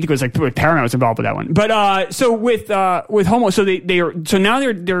 I think it was like Paramount was involved with that one. But so with Homo, so so now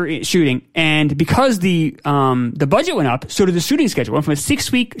they're shooting, and because the budget went up, so did the shooting schedule. It went from a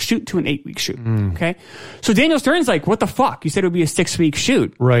 6-week shoot to an 8-week shoot. Okay, so Daniel Stern's like, what the fuck? You said it would be a 6-week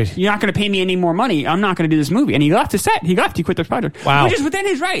shoot, right? You're not going to pay me any more money. I'm not going to do this movie. And he left the set. He quit the project. Wow, which is within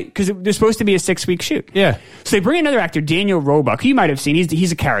his right because there's supposed to be a 6-week shoot. Yeah. So they bring another actor, Daniel Roebuck, who you might have seen.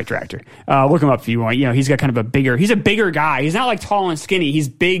 He's a character actor. Look him up if you want. He's got kind of he's a bigger guy. He's not like tall and skinny. He's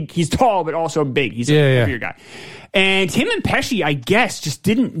big. He's tall, but also big. He's a bigger guy. And him and Pesci, I guess, just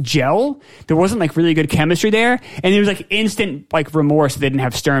didn't gel. There wasn't like really good chemistry there. And there was like instant like remorse that they didn't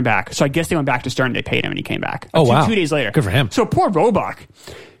have Stern back. So I guess they went back to Stern. They paid him and he came back. Wow. 2 days later. Good for him. So poor Roebuck,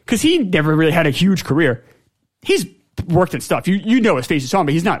 because he never really had a huge career. He's worked at stuff. You know his face is on,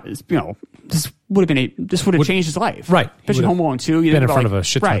 but he's not. This would have changed his life, right? Especially Home Alone 2. Been in front of a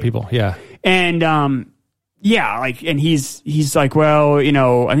shit ton of people, yeah. And and he's like, well,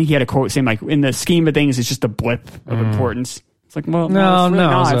 I think he had a quote saying like, in the scheme of things, it's just a blip of importance. It's like, well, No, it's really no,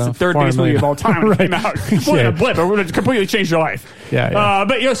 not. it's It's a the third 400 biggest movie of all time when it came Right. out. Well, Yeah. a blip, but it would have completely changed your life. Yeah.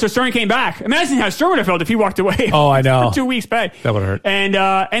 But so Stern came back. Imagine how Stern would have felt if he walked away. Oh, I know. For 2 weeks back. That would've hurt. And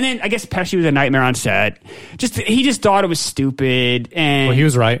then I guess Pesci was a nightmare on set. He just thought it was stupid. And Well, he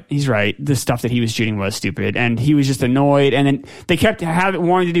was right. He's right. The stuff that he was shooting was stupid, and he was just annoyed. And then they kept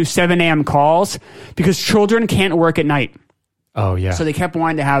wanting to do 7 a.m. calls because children can't work at night. Oh, yeah. So they kept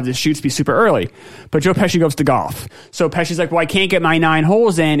wanting to have the shoots be super early. But Joe Pesci goes to golf. So Pesci's like, well, I can't get my 9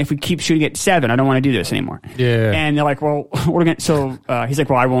 holes in if we keep shooting at 7. I don't want to do this anymore. Yeah. And they're like, well, we're going to... So he's like,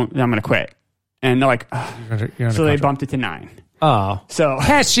 well, I won't... I'm going to quit. And they're like... Ugh. You're under So they contract. bumped it to 9. Oh. So...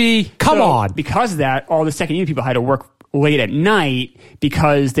 Pesci, come So, on. Because of that, all the second unit people had to work late at night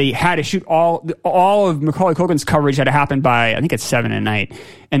because they had to shoot all of Macaulay Culkin's coverage had to happen by, I think it's 7 at night,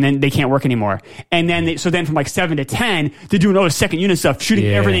 and then they can't work anymore. And then so then from like 7 to 10, they're doing all the second unit stuff, shooting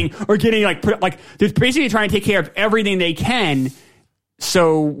Yeah. everything or getting they're basically trying to take care of everything they can.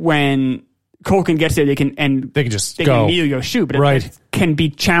 So when Culkin gets there, they can just they go. can immediately go shoot, but Right. it can be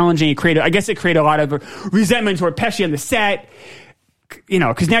challenging. I guess it created a lot of resentment toward Pesci on the set.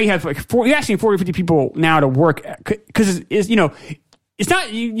 Because now you have you're asking 40 or 50 people now to work because it's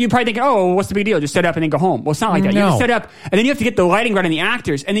not you're probably thinking, oh, what's the big deal? Just set up and then go home. Well, it's not like that. You have No. to set up and then you have to get the lighting right on the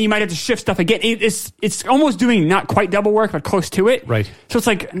actors, and then you might have to shift stuff again. It's almost doing not quite double work, but close to it. Right. So it's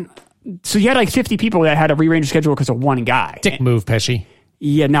like, so you had like 50 people that had to rearrange the schedule because of one guy. Dick move, Pesci.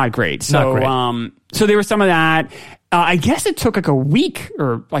 Yeah, not great. So, Not great. So there was some of that. I guess it took like a week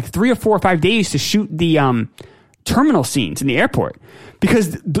or like 3 or 4 or 5 days to shoot the terminal scenes in the airport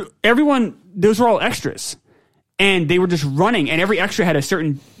because those were all extras, and they were just running, and every extra had a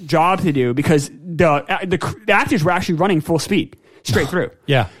certain job to do because the actors were actually running full speed straight through.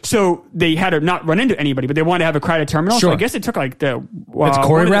 Yeah. So they had to not run into anybody, but they wanted to have a crowded terminal. Sure. So I guess it took like to one of the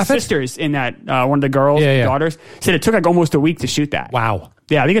choreograph it? sisters in that one of the girls, Yeah, yeah. daughters, said it took like almost a week to shoot that. Wow.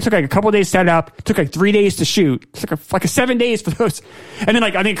 Yeah, I think it took like a couple of days to set up. It took like 3 days to shoot. It took like 7 days for those, and then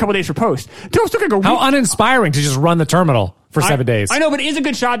like I think a couple of days for post. Those took like a week. How uninspiring to just run the terminal for 7 days. I know, but it is a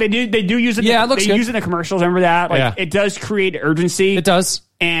good shot. They do use it. Yeah, it looks they good. use it in the commercials. Remember that? Like Yeah. it does create urgency. It does.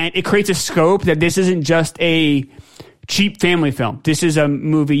 And it creates a scope that this isn't just a cheap family film. This is a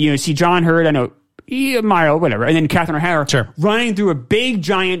movie. See John Hurt, I know, Mile, whatever, and then Catherine O'Hara Sure. running through a big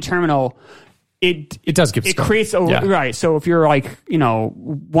giant terminal. It does give it scope. creates a Yeah. right. So if you're like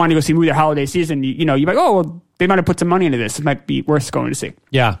wanting to go see a movie the holiday season, you're like, oh, well, they might have put some money into this. It might be worth going to see.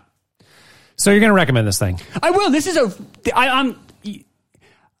 Yeah. So you're going to recommend this thing? I will. This is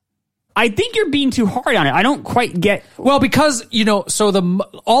I think you're being too hard on it. I don't quite get. Well, because, so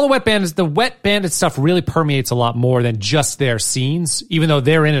all the Wet Bandit stuff really permeates a lot more than just their scenes, even though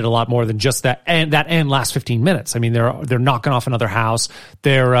they're in it a lot more than just that and last 15 minutes. I mean, they're knocking off another house.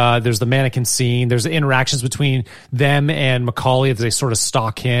 There's the mannequin scene. There's the interactions between them and Macaulay as they sort of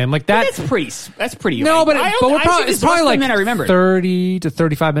stalk him. Like that. That's pretty. No, but it's it's probably like than I remember. 30 to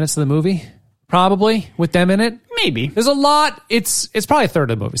 35 minutes of the movie, probably, with them in it. Maybe. There's a lot. It's probably a third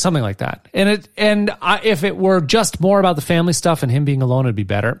of the movie, something like that. If it were just more about the family stuff and him being alone, it'd be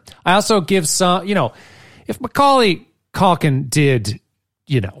better. I also give some, if Macaulay Culkin did,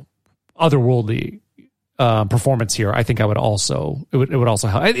 otherworldly performance here, I think it would also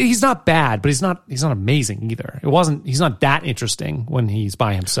help. He's not bad, but he's not amazing either. He's not that interesting when he's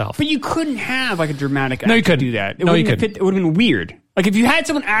by himself. But you couldn't have like a dramatic. No, you actor couldn't do that. No, you couldn't. It would have been weird. Like if you had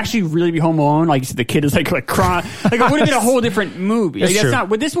someone actually really be home alone, like you said, the kid is like crying, like it would have been a whole different movie. Like, That's true. not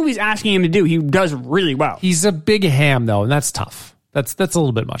what this movie's asking him to do. He does really well. He's a big ham though, and that's tough. That's a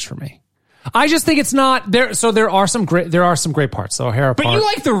little bit much for me. I just think it's not there. So there are some great parts. The O'Hara But part. you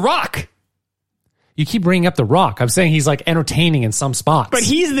like The Rock. You keep bringing up The Rock. I'm saying he's like entertaining in some spots. But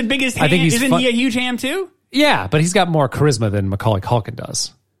he's the biggest ham. I think Isn't he a huge ham too? Yeah, but he's got more charisma than Macaulay Culkin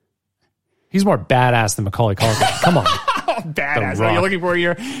does. He's more badass than Macaulay Culkin. Come on. Badass. The Are you Rock. looking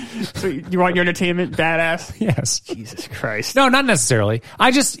for so you want your entertainment badass? Yes. Jesus Christ. No, not necessarily.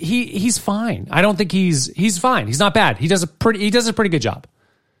 He's fine. I don't think he's fine. He's not bad. He does a pretty good job.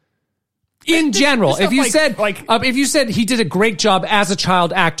 In general, this if you stuff said if you said he did a great job as a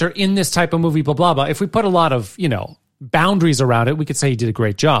child actor in this type of movie, blah blah blah. If we put a lot of boundaries around it, we could say he did a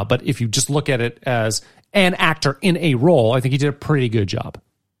great job. But if you just look at it as an actor in a role, I think he did a pretty good job.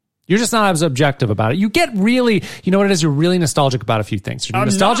 You're just not as objective about it. You get really, you know what it is? You're really nostalgic about a few things. You're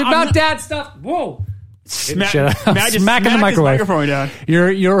nostalgic about dad stuff. Whoa. Smacking Smacking the microwave. microphone down.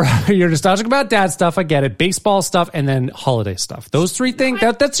 You're nostalgic about dad stuff. I get it. Baseball stuff and then holiday stuff. Those three things.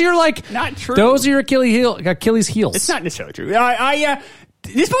 That's your Not true. Those are your Achilles heels. It's not necessarily true. I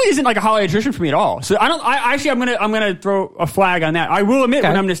this movie isn't like a holiday tradition for me at all. So I'm gonna throw a flag on that. I will admit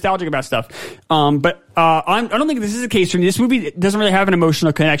when I'm nostalgic about stuff. But I don't think this is the case for me. This movie doesn't really have an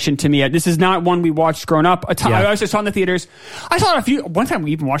emotional connection to me. This is not one we watched growing up. I also saw it in the theaters. I saw it one time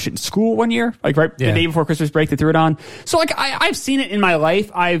we even watched it in school one year, like the day before Christmas break, they threw it on. So like I've seen it in my life.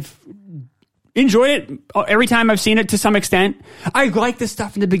 I've enjoyed it every time I've seen it to some extent. I like the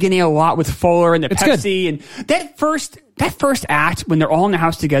stuff in the beginning a lot with Fuller and the Pepsi and that first act when they're all in the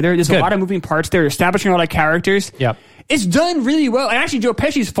house together. There's a lot of moving parts there, establishing a lot of characters. Yep. It's done really well. And actually Joe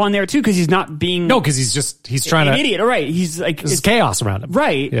Pesci's fun there too because he's not being because he's trying an to idiot. Right. He's like there's chaos around him.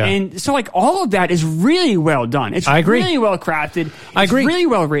 Right. Yeah. And so like all of that is really well done. It's I agree. really well crafted. I agree. It's really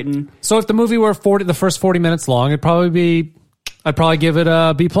well written. So if the movie were the first 40 minutes long, I'd probably give it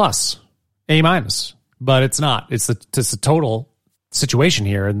a B+, A-. But it's not. It's a total situation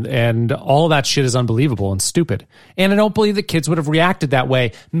here, and all of that shit is unbelievable and stupid. And I don't believe that kids would have reacted that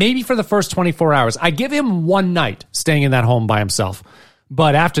way. Maybe for the first 24 hours. I give him one night staying in that home by himself.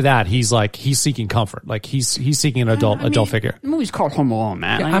 But after that, he's seeking comfort. Like he's seeking an adult figure. The movie's called Home Alone,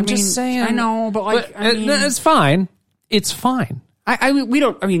 man. Yeah, I'm just saying. I know, but it's fine. It's fine. I don't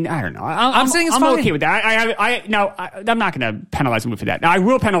know. I'm saying it's fine. I'm okay with that. I'm not going to penalize the movie for that. Now, I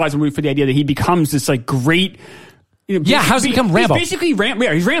will penalize the movie for the idea that he becomes this like great. How's he become Rambo? He's basically Rambo.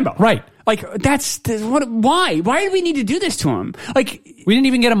 Yeah, he's Rambo. Right. Like why? Why do we need to do this to him? Like we didn't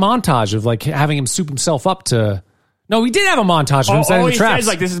even get a montage of like having him soup himself up to. No, we did have a montage of him setting the traps. Says,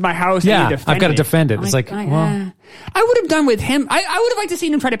 like, this is my house. Yeah, I've got to defend it. It's like, I would have done with him. I would have liked to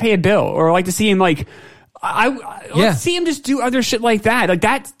see him try to pay a bill, or like to see him like. Let's see him just do other shit like that. Like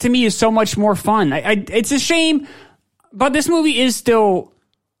that to me is so much more fun. It's a shame, but this movie is still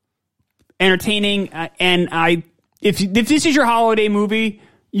entertaining. And if this is your holiday movie,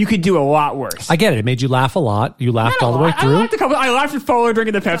 you could do a lot worse. I get it. It made you laugh a lot. You laughed all the way through. I laughed at Fuller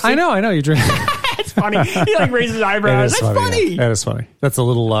drinking the Pepsi. I know. You drink. It's funny. He like raises his eyebrows. That's funny. Yeah. That is funny. That's a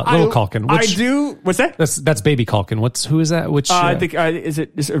little Culkin. What's that? That's baby Culkin. Who is that? Which is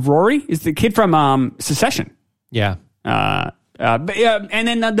it Rory? Is the kid from Succession? Yeah. But yeah, and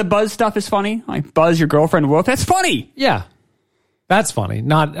then the Buzz stuff is funny. Like Buzz, your girlfriend Wolf. That's funny. Yeah. That's funny.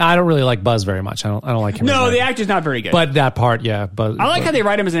 I don't really like Buzz very much. I don't like him. No, the actor's not very good. But that part, yeah. But I like how they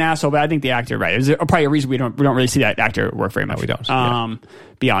write him as an asshole, but I think the actor, right? There's probably a reason we don't really see that actor work very much. No, we don't.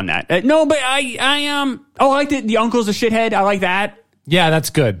 Beyond that, no. But I like the uncle's a shithead. I like that. Yeah, that's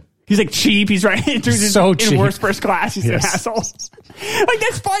good. He's like cheap. He's right in worst first class. He's an asshole. Like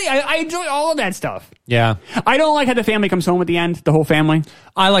that's funny. I enjoy all of that stuff. Yeah. I don't like how the family comes home at the end. The whole family.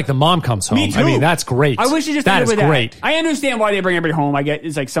 I like the mom comes home. Me too. I mean, that's great. I wish you just that ended is with great. That. I understand why they bring everybody home. I get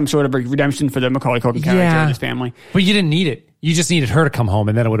it's like some sort of redemption for the Macaulay Culkin character and his family. But you didn't need it. You just needed her to come home,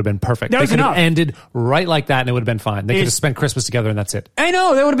 and then it would have been perfect. That was they could enough. have ended right like that, and it would have been fine. They could have spent Christmas together, and that's it. I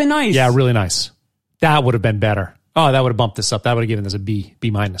know that would have been nice. Yeah, really nice. That would have been better. Oh, that would have bumped this up. That would have given this a B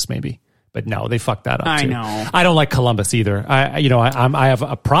minus maybe. But no, they fucked that up too. I know. I don't like Columbus either. I have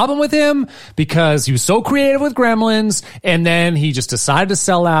a problem with him because he was so creative with Gremlins, and then he just decided to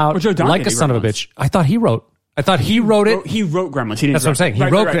sell out like a son of a bitch. I thought he wrote it. He wrote Gremlins. He didn't. That's what I'm saying. He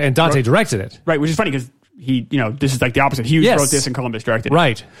wrote it, and Dante directed it. Right, which is funny because this is like the opposite. Hughes wrote this, and Columbus directed it.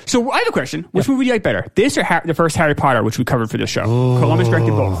 Right. So I have a question: which movie do you like better, this or the first Harry Potter, which we covered for this show? Columbus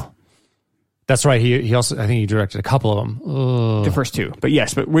directed both. That's right. He also, I think he directed a couple of them. The first two, but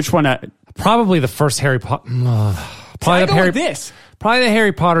yes, but which one? Probably the first Harry Potter. Probably the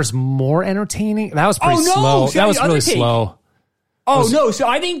Harry Potter's more entertaining. That was pretty slow. That was really slow. No! So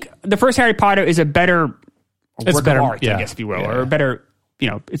I think the first Harry Potter is a better work of art, I guess, if you will, or a better.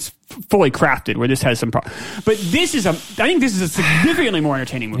 It's fully crafted. Where this has some problems, but I think this is a significantly more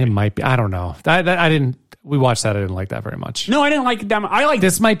entertaining movie. It might be. I don't know. I didn't. We watched that. I didn't like that very much. No, I didn't like that. I like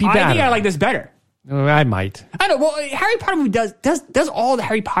this. Might be bad. I think I like this better. I might. I don't know. Well, Harry Potter movie does all the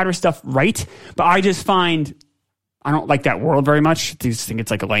Harry Potter stuff right, but I just find I don't like that world very much. I just think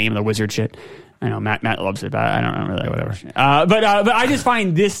it's like lame, the wizard shit. I know Matt loves it, but I don't really like whatever. But I just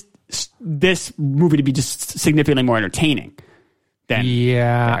find this movie to be just significantly more entertaining than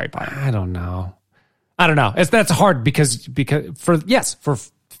Harry Potter. I don't know. That's hard because for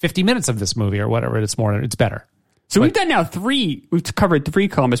 50 minutes of this movie or whatever, it's better. So we've done now we've covered 3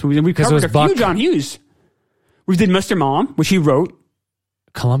 Columbus movies, and we've covered a few John Hughes. We did Mr. Mom, which he wrote.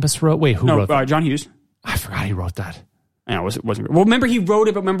 Columbus wrote? Wait, who wrote that? John Hughes. I forgot he wrote that. I know, it wasn't. Well, remember he wrote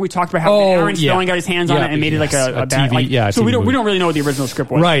it, but remember we talked about how Aaron Spelling got his hands on it and made it like a bad. TV, so we don't really know what the original script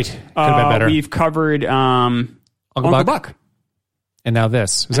was. Right. Could have been better. We've covered Uncle Buck. And now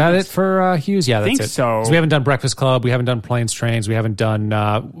this. Is that it for Hughes? Yeah, that's think it. so. We haven't done Breakfast Club. We haven't done Planes, Trains. We haven't done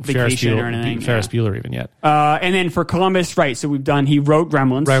Ferris Vacation or anything, Ferris Bueller even yet. And then for Columbus, right? So he wrote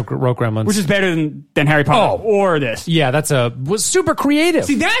Gremlins, Wrote Gremlins. which is better than Harry Potter or this. Yeah, was super creative.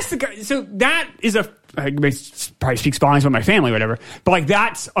 See, that's the guy. So that is probably speaks volumes about my family, or whatever. But like,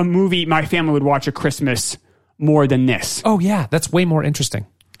 that's a movie my family would watch at Christmas more than this. Oh yeah, that's way more interesting.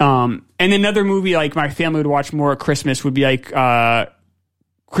 And another movie like my family would watch more at Christmas would be like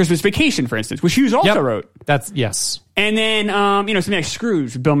Christmas Vacation, for instance, which Hughes also wrote. That's yes. And then something like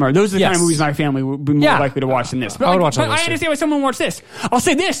Scrooge, Bill Murray. Those are the kind of movies my family would be more likely to watch than this. But I would watch all but those I too. understand why someone would watch this. I'll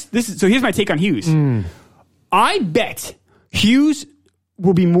say this. So here's my take on Hughes. I bet Hughes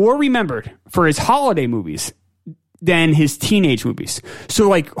will be more remembered for his holiday movies than his teenage movies. So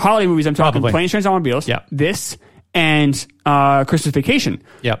like holiday movies, I'm talking Probably. Planes, Trains, and Automobiles. Yeah. This and Christmas Vacation.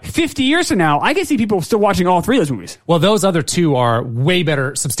 Yep. 50 years from now, I can see people still watching all three of those movies. Well, those other two are way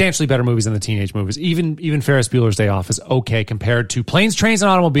better, substantially better movies than the teenage movies. Even Ferris Bueller's Day Off is okay compared to Planes, Trains,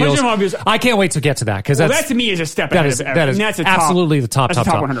 and Automobiles. Planes and Automobiles. I can't wait to get to that because That to me is a step ahead of everything. that is That's a absolutely the top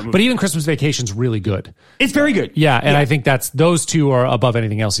 100 movie. But even Christmas Vacation's really good. It's very good. Yeah, and I think those two are above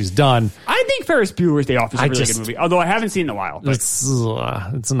anything else he's done. I think Ferris Bueller's Day Off is a really good movie, although I haven't seen it in a while. But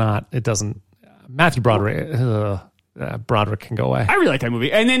It's not. It doesn't. Matthew Broderick. Broderick can go away. I really like that movie.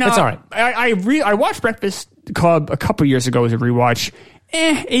 And then It's all right. I watched Breakfast Club a couple years ago as a rewatch.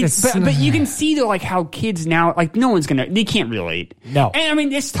 But you can see though, like how kids now, like no one's they can't relate. No. And I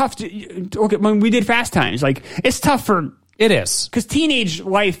mean, it's tough to, okay, when we did Fast Times, like it's tough It is. because teenage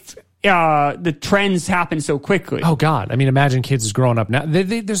life, the trends happen so quickly. Oh God! I mean, imagine kids growing up now.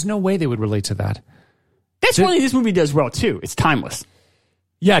 There's no way they would relate to that. That's one thing this movie does well too. It's timeless.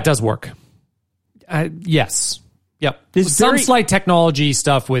 Yeah, it does work. Yes. Yep. There's Some very- slight technology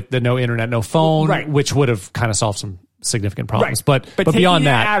stuff with the no internet, no phone, Right. which would have kind of solved some significant problems. Right. But taking beyond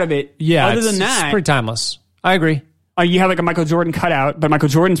that, out of it, yeah, other it's than that, pretty timeless. I agree. you have like a Michael Jordan cutout, but Michael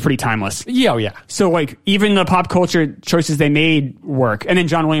Jordan's pretty timeless. Yeah, oh, yeah. So like even the pop culture choices they made work. And then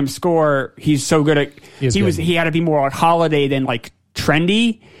John Williams' score, he's so good at he had to be more like holiday than like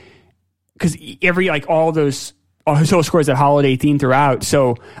trendy. Because every like all his whole scores at holiday theme throughout.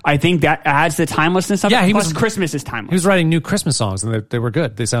 So I think that adds the timelessness of it. Yeah, Plus Christmas is timeless. He was writing new Christmas songs, and they were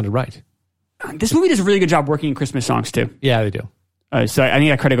good. They sounded right. This movie does a really good job working in Christmas songs too. Yeah, they do. So I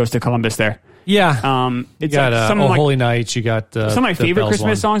think that credit goes to Columbus there. Yeah. It's You got some of my, Holy Night. You got some of my the favorite Bells Christmas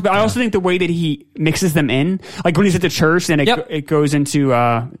one. songs, but I also think the way that he mixes them in, like when he's at the church, then it goes into,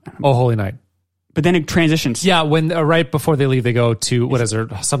 Oh, Holy Night. but then it transitions. Yeah, when right before they leave, they go to what is there?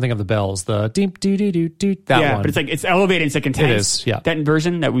 Something of the Bells. The deep doo doo doo doo. That one. But it's elevated. It's like intense. It is, yeah. That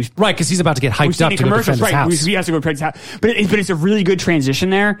version that we've right because he's about to get we've hyped seen up in to go commercials, defend his right? house. He has to go defend his house. But it's a really good transition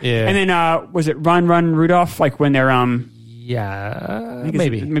there. Yeah. And then was it Run Run Rudolph? Like when they're Yeah,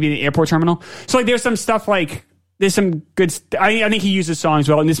 maybe the airport terminal. So like there's some stuff like there's some good. I think he uses songs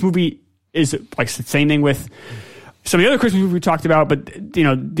well, and this movie is like the same thing with some of the other Christmas movies we talked about. But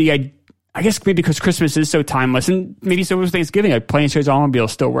I guess maybe because Christmas is so timeless, and maybe so was Thanksgiving. Like Planes, Trains,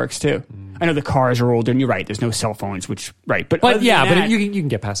 Automobiles still works too. I know the cars are older, and you're right. There's no cell phones, which right, but yeah, other than but that, you can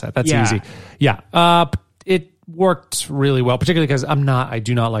get past that. That's Yeah. easy. Yeah, it worked really well, particularly because I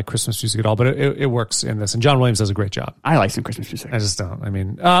do not like Christmas music at all, but it works in this, and John Williams does a great job. I like some Christmas music. I just don't. I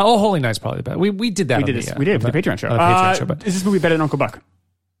mean, Oh Holy Night's probably the best. We did that. We did this. We did for the Patreon show. Patreon show, but is this movie better than Uncle Buck?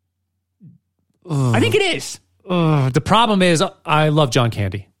 I think it is. the problem is I love John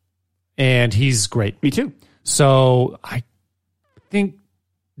Candy, and he's great. Me too. So I think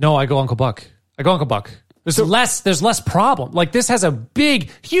I go Uncle Buck. There's less problem. Like this has a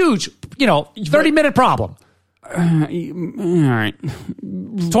big, huge, 30-minute problem. All right,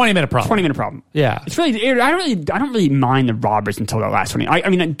 20-minute problem. 20-minute problem. Yeah. It's really. I don't really mind the robbers until the last 20. I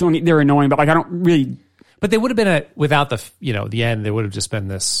mean, they're annoying, but like I don't really. But they would have been without the end. They would have just been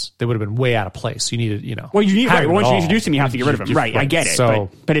this. They would have been way out of place. You needed, Well, you need have right. them Once at you all. introduce him, you have to get rid of him. Right, I get it. So,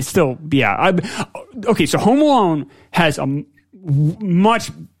 but it's still, yeah. Okay, so Home Alone has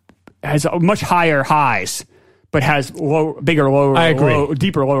much higher highs, but has bigger lower. I agree.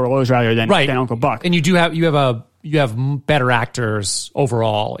 Deeper lower lows rather than Uncle Buck. and you have better actors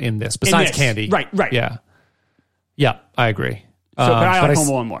overall in this besides this. Candy. Right. Yeah, I agree. But I like Home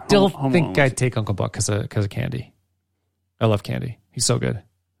Alone more. Still Home think Alone I'd take Uncle Buck because of Candy. I love Candy. He's so good.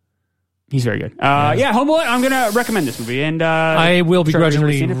 He's very good. Yeah, Home Alone. I'm gonna recommend this movie, and I will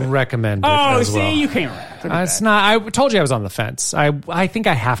begrudgingly seen it, but- recommend it. Oh, as see, well. you can't. It's not. I told you I was on the fence. I think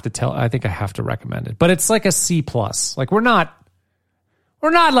I have to I think I have to recommend it, but it's like a C+. Like we're not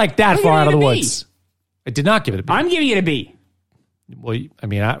like that I'm far out of giving the it a B. woods. I did not give it a B. I'm giving it a B. Well, I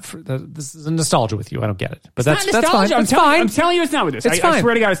mean, this is a nostalgia with you. I don't get it, but that's not fine. nostalgia. I'm telling you, it's not with this. It's fine. I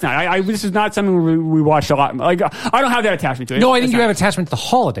swear to God, it's not. This is not something we watched a lot. Like, I don't have that attachment to it. No, I think you have attachment to the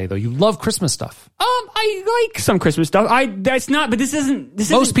holiday, though. You love Christmas stuff. I like some Christmas stuff. That's not. But this isn't.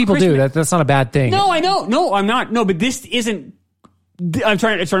 Most people do. That's not a bad thing. No, I know. No, I'm not. No, but this isn't. I'm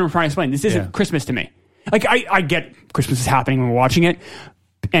trying to explain. This isn't Christmas to me. Like, I get Christmas is happening when we're watching it.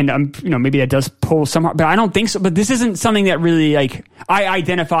 And maybe that does pull somehow, but I don't think so. But this isn't something that really I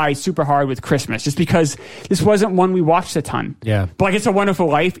identify super hard with Christmas, just because this wasn't one we watched a ton. Yeah, but It's a Wonderful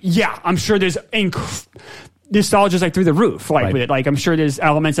Life. Yeah, I'm sure there's nostalgia's through the roof, with it. I'm sure there's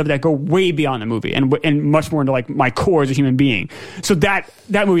elements of it that go way beyond the movie and much more into my core as a human being. So that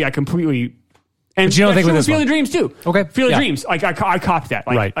movie I completely. And but you don't think with this Field one? of Dreams too. Okay, Field of Dreams. I copped that.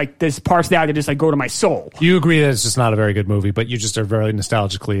 Like there's parts of that just go to my soul. You agree that it's just not a very good movie, but you just are very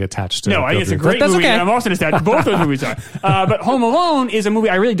nostalgically attached to it. No, I think it's a great movie. Okay. I'm also nostalgic. Both those movies are. But Home Alone is a movie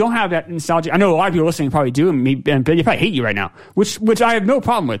I really don't have that nostalgia. I know a lot of people listening probably do, and they probably hate you right now, which I have no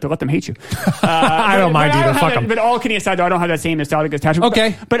problem with. To let them hate you. I don't mind either. Fuck them. But all kidding aside, though, I don't have that same nostalgic attachment.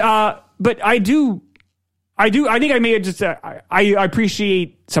 Okay. But I do. I think I may have just. I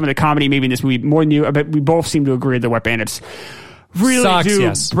appreciate some of the comedy maybe in this movie more than you. But we both seem to agree that Wet Bandits really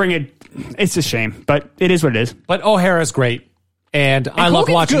bring it. It's a shame, but it is what it is. But O'Hara's great, and I love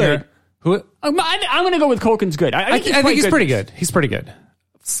watching her. Who? I'm going to go with Culkin's good. I think he's pretty good. He's pretty good.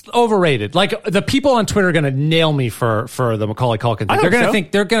 It's overrated. Like, the people on Twitter are going to nail me for the Macaulay Culkin thing.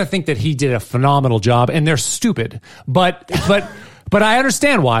 They're going to think that he did a phenomenal job, and they're stupid. But I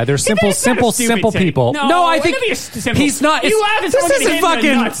understand why. They're simple people. No, I think he's not.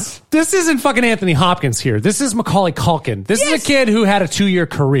 This isn't fucking Anthony Hopkins here. This is Macaulay Culkin. This is a kid who had a 2-year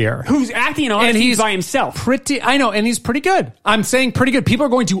career. Who's acting in all and he's by himself. I know, and he's pretty good. I'm saying pretty good. People are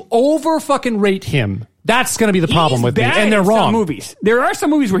going to over fucking rate him. That's going to be the problem with me. And they're wrong. Movies. There are some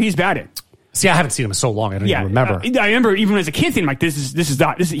movies where he's bad at. See, I haven't seen him in so long. I don't even remember. I remember even as a kid thinking he's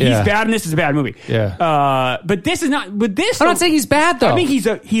bad and this is a bad movie. Yeah. But this is not. With this, I'm not saying he's bad though. I think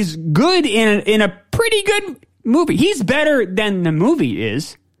he's good in a pretty good movie. He's better than the movie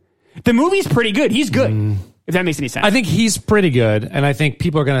is. The movie's pretty good. He's good. If that makes any sense. I think he's pretty good, and I think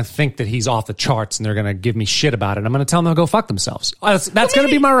people are going to think that he's off the charts, and they're going to give me shit about it. I'm going to tell them to go fuck themselves. That's going to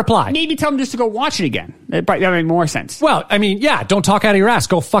be my reply. Maybe tell them just to go watch it again. That made more sense. Well, I mean, don't talk out of your ass.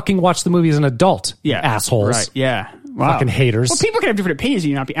 Go fucking watch the movie as an adult. Yeah, assholes. Right. Yeah. Wow. Fucking haters. Well, people can have different opinions,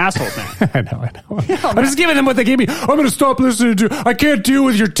 and you not be assholes, man. I know. I'm just giving them what they gave me. I'm going to stop listening to. I can't deal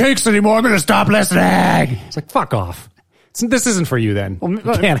with your takes anymore. I'm going to stop listening. It's like, fuck off. This isn't for you then. You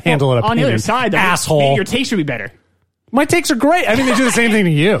can't handle an opinion. On the other side, though, asshole. Maybe your takes should be better. My takes are great. I mean, they do the same thing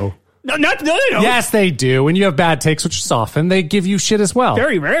to you. No, they don't. Yes, they do. When you have bad takes, which is often, they give you shit as well.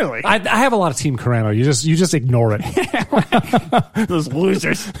 Very rarely. I have a lot of Team Carano. You just ignore it. Those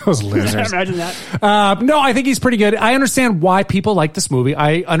losers. Imagine that. No, I think he's pretty good. I understand why people like this movie.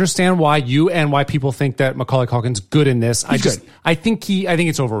 I understand why why people think that Macaulay Culkin's good in this. Good. I think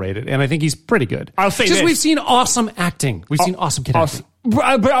it's overrated, and I think he's pretty good. I'll say this. We've seen awesome acting. We've seen awesome kid acting.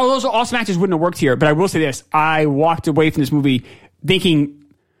 But those awesome actors wouldn't have worked here. But I will say this. I walked away from this movie thinking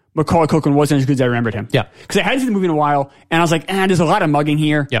Macaulay Culkin wasn't as good as I remembered him. Yeah. Because I hadn't seen the movie in a while, and I was like, there's a lot of mugging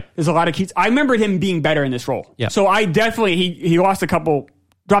here. Yeah. There's a lot of kids. I remembered him being better in this role. Yeah. So I definitely, he dropped a couple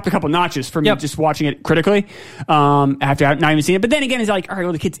notches for me just watching it critically after not even seeing it. But then again, it's like, all right,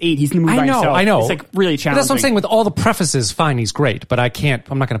 well, the kid's 8. He's in the movie by himself. I know. It's like really challenging. But that's what I'm saying. With all the prefaces, fine, he's great. But I'm not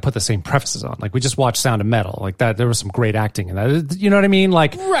going to put the same prefaces on. Like, we just watched Sound of Metal. Like, that, there was some great acting in that. You know what I mean?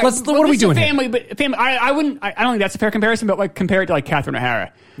 Like, right. what are we doing family, here? But family, I don't think that's a fair comparison, but like compare it to like Catherine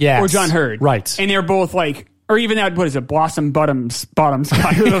O'Hara. Yes. Or John Hurd. Right. And they're both like, or even that, what is it, Blossom Bottoms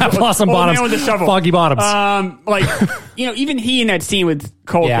guy. Blossom Bottoms. Man with the shovel. Foggy Bottoms. Like, even he in that scene with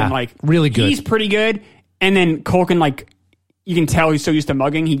Culkin, like, really good. He's pretty good. And then Culkin, like, you can tell he's so used to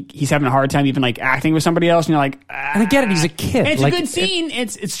mugging, he's having a hard time even like acting with somebody else, and you're like, and I get it, he's a kid. And it's like, a good scene.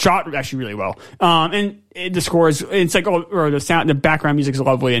 It's shot actually really well. And the score is, it's like, or the sound, the background music is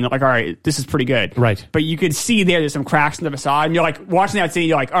lovely, and like, all right, this is pretty good. Right. But you could see there's some cracks in the facade, and you're like watching that scene,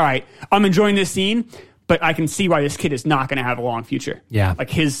 you're like, all right, I'm enjoying this scene, but I can see why this kid is not going to have a long future. Yeah.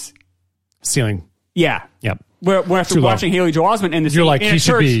 Like his ceiling. Yeah. Yep. Where after watching Haley Joel Osment in the you're like, in he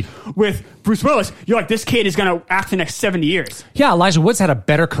should be with Bruce Willis, you're like, this kid is going to act the next 70 years. Yeah, Elijah Wood's had a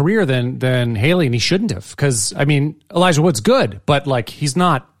better career than Haley, and he shouldn't have. Because I mean, Elijah Wood's good, but like he's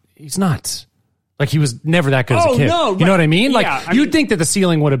not like he was never that good as a kid. No, you know what I mean? Like yeah, you'd think that the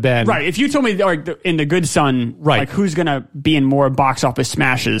ceiling would have been right. If you told me like in The Good Son, right, like who's going to be in more box office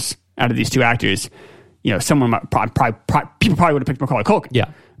smashes out of these two actors, someone might, people probably would have picked Macaulay Culkin. Yeah.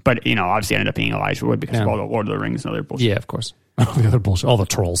 But, obviously ended up being Elijah Wood because of all the Lord of the Rings and other bullshit. Yeah, of course. The other bullshit. All the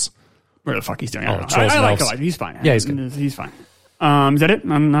trolls. Where the fuck he's doing. I don't know. Trolls I and like elves. Elijah. He's fine. Yeah, he's good. He's fine. Is that it?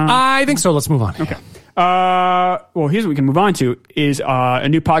 I think so. Let's move on. Okay. Well, here's what we can move on to is a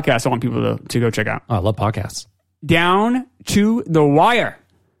new podcast I want people to go check out. Oh, I love podcasts. Down to the Wire.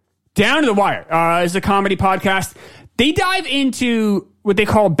 Down to the Wire is a comedy podcast. They dive into what they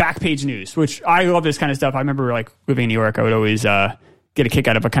call backpage news, which I love this kind of stuff. I remember living in New York, I would always get a kick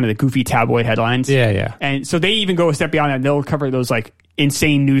out of kind of the goofy tabloid headlines. Yeah. And so they even go a step beyond that. And they'll cover those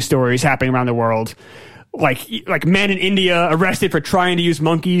insane news stories happening around the world. Like men in India arrested for trying to use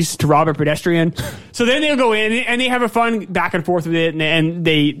monkeys to rob a pedestrian. So then they'll go in and they have a fun back and forth with it, and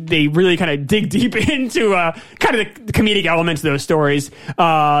they really kind of dig deep into kind of the comedic elements of those stories.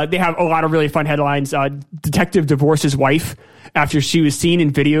 They have a lot of really fun headlines. Detective divorces wife after she was seen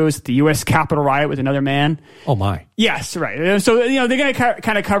in videos at the U.S. Capitol riot with another man. Oh, my. Yes, right. So, they're going to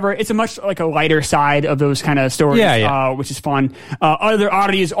kind of cover, it's a much a lighter side of those kind of stories, which is fun. Other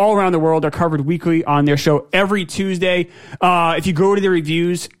oddities all around the world are covered weekly on their show every Tuesday. If you go to the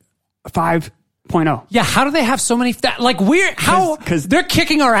reviews, 5.0. Yeah, how do they have so many? Because they're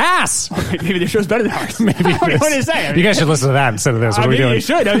kicking our ass. Maybe their show's better than ours. Maybe what do you say? You guys should listen to that instead of this. What are we doing? They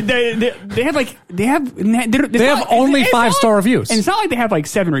should. They have only 5-star reviews, and it's not like they have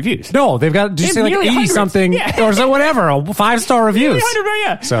 7 reviews. No, they've got. Did you say 80 something, or so whatever? 5-star reviews. 100,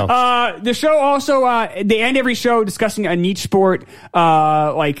 yeah. So the show also they end every show discussing a niche sport,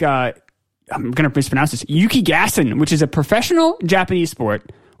 I'm going to mispronounce this, Yukigassen, which is a professional Japanese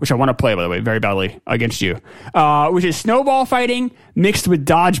sport, which I want to play, by the way, very badly against you, which is snowball fighting mixed with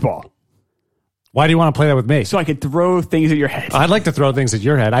dodgeball. Why do you want to play that with me? So I could throw things at your head. I'd like to throw things at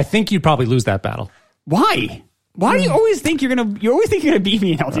your head. I think you'd probably lose that battle. Why? Why do you always think you're gonna beat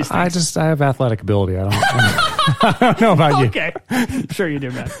me in all these things? I have athletic ability. I don't know about you. Okay, sure you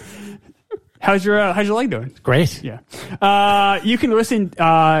do, man. How's your leg doing? Great. Yeah. You can listen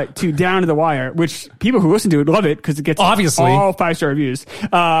to Down to the Wire, which people who listen to it love it because it gets obviously all 5-star reviews.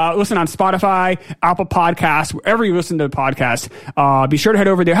 Listen on Spotify, Apple Podcasts, wherever you listen to the podcast. Be sure to head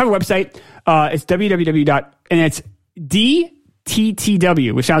over there. Have a website. It's www. And it's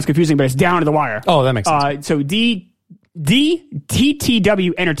DTTW, which sounds confusing, but it's Down to the Wire. Oh, that makes sense. So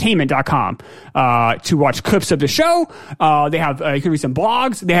DTTWentertainment.com to watch clips of the show. They have you can read some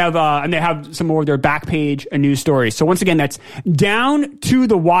blogs. They have and they have some more of their back page and news stories. So once again, that's Down to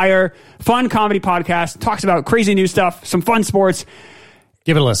the Wire, fun comedy podcast. Talks about crazy news stuff, some fun sports.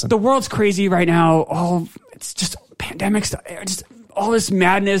 Give it a listen. The world's crazy right now. It's just pandemic stuff. Just all this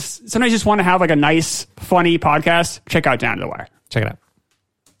madness. Sometimes you just want to have a nice, funny podcast. Check out Down to the Wire. Check it out.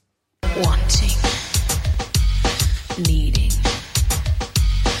 Wanting, needing,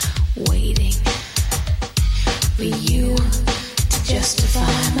 waiting for you to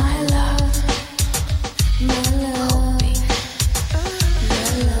justify my love, hoping,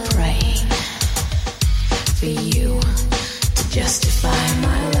 praying for you to justify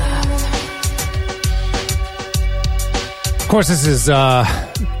my love. Of course, this is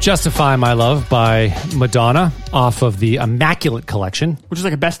Justify My Love by Madonna off of the Immaculate Collection. Which is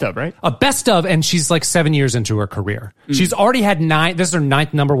like a best of, right? A best of, and she's 7 years into her career. She's already had 9. This is her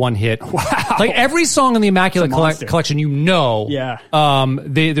 9th number 1 hit. Wow. Every song in the Immaculate Collection, Yeah.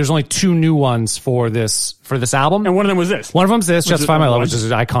 There's only 2 new ones for this album. And one of them was this. One of them's this, Justify My Love, which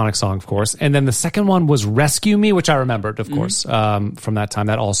is an iconic song, of course. And then the second one was Rescue Me, which I remembered, of course, from that time.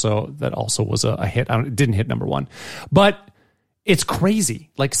 That also was a hit. It didn't hit number 1. But it's crazy.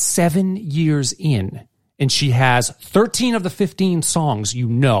 7 years in, and she has 13 of the 15 songs.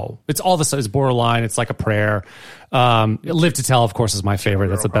 It's all this is borderline. It's like a prayer. Live to Tell, of course, is my favorite.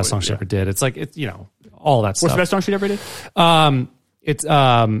 That's the best song she ever did. It's all that stuff. What's the best song she ever did? It's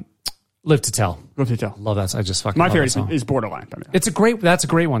Live to Tell. Live to Tell. Love that. I just fucking my love favorite that song. is Borderline. That's a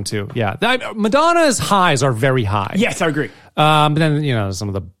great one too. Yeah. Madonna's highs are very high. Yes, I agree. But then, some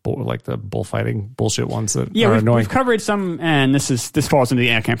of the the bullfighting bullshit ones that are annoying. We've covered some, and this falls into the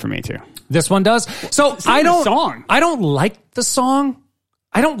camp for me too. This one does. So I don't like the song.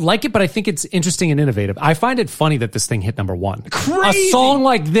 I don't like it, but I think it's interesting and innovative. I find it funny that this thing hit number 1. Crazy. A song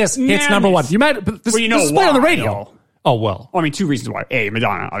like this hits number 1. You might this is played on the radio. Oh, well. I mean, 2 reasons why.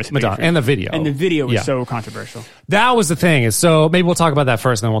 Madonna, obviously. Madonna, and the video. And the video was so controversial. That was the thing. So maybe we'll talk about that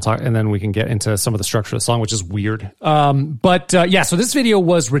first, and then we can get into some of the structure of the song, which is weird. So this video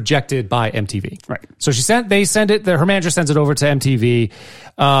was rejected by MTV. Right. So her manager sends it over to MTV.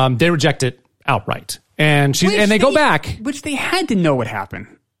 They reject it outright. And they go back. Which they had to know what happened.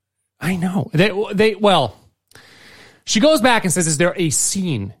 I know. She goes back and says, is there a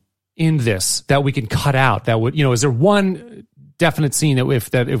scene in this that we can cut out that would, is there one definite scene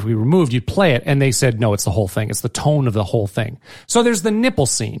that if we removed, you'd play it. And they said, no, it's the whole thing. It's the tone of the whole thing. So there's the nipple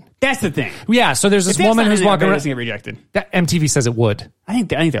scene. That's the thing. Yeah. So there's this woman who's walking around. Doesn't get rejected. That MTV says it would. I think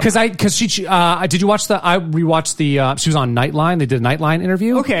that. Because she did you watch I rewatched she was on Nightline. They did a Nightline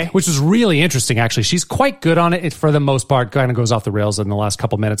interview. Okay. Which was really interesting, actually. She's quite good on it. It, for the most part, kind of goes off the rails in the last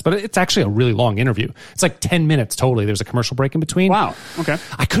couple minutes, but it's actually a really long interview. It's like 10 minutes totally. There's a commercial break in between. Wow. Okay.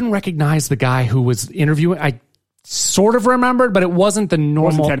 I couldn't recognize the guy who was interviewing. I sort of remembered, but it wasn't the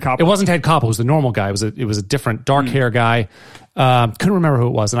normal. It wasn't Ted Koppel. It was the normal guy. It was a different dark hair guy. Couldn't remember who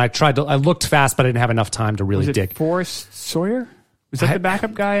it was, and I looked fast, but I didn't have enough time to really dig. Forrest Sawyer? Was that the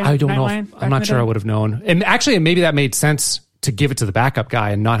backup guy? I don't know. I'm not sure I would have known. And actually, maybe that made sense to give it to the backup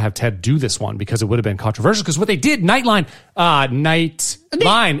guy and not have Ted do this one, because it would have been controversial. Because what they did, Nightline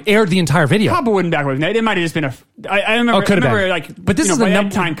aired the entire video. Koppel wouldn't back with it. It might have just been I remember. Oh, could have been. Like, but this is by the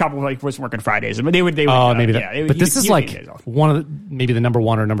that time Koppel wasn't working Fridays, but they would. Oh, maybe that. Yeah, but this is like one of maybe the number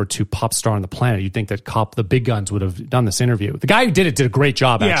one or number two pop star on the planet. You'd think that the big guns would have done this interview. The guy who did it did a great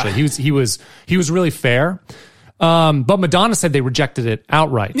job. Actually, he was really fair. But Madonna said they rejected it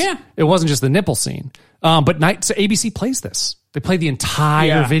outright. Yeah. It wasn't just the nipple scene. So ABC plays this. They play the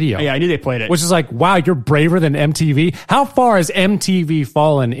entire video. Yeah, I knew they played it. Which is like, wow, you're braver than MTV. How far has MTV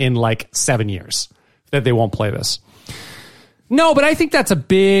fallen in like 7 years that they won't play this? No, but I think that's a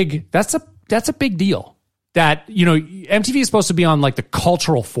big deal. That, MTV is supposed to be on like the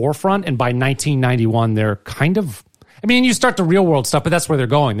cultural forefront, and by 1991, they're kind of. I mean, you start the real world stuff, but that's where they're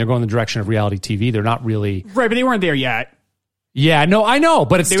going. They're going in the direction of reality TV. They're not really right, but they weren't there yet. Yeah, no, I know,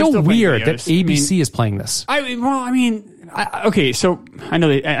 but it's still weird that videos. ABC is playing this. Okay, so I know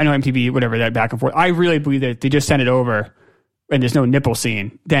MTV, whatever, that back and forth. I really believe that they just send it over and there's no nipple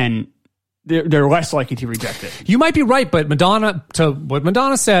scene, then they're less likely to reject it. You might be right, but what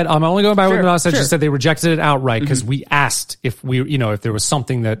Madonna said, I'm only going by what Madonna said. She said they rejected it outright because we asked if if there was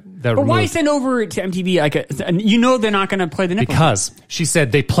something that. But why send over to MTV they're not going to play the nipple? Because she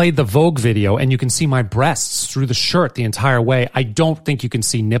said they played the Vogue video and you can see my breasts through the shirt the entire way. I don't think you can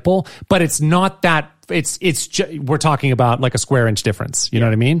see nipple, but it's not that. We're talking about like a square inch difference. You know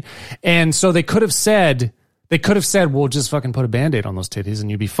what I mean? And so they could have said. We'll just fucking put a Band-Aid on those titties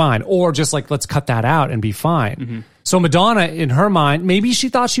and you'd be fine. Or just like, let's cut that out and be fine. Mm-hmm. So Madonna, in her mind, maybe she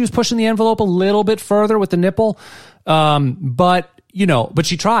thought she was pushing the envelope a little bit further with the nipple. But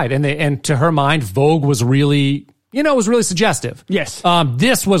she tried. And to her mind, Vogue was really, was really suggestive. Yes.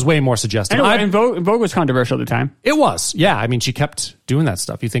 This was way more suggestive. And Vogue was controversial at the time. It was. Yeah. I mean, she kept doing that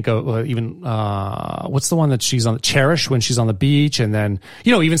stuff. You think of what's the one that she's on, Cherish, when she's on the beach. And then,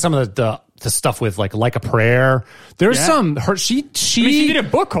 even some of the stuff with like a prayer. There's some she did a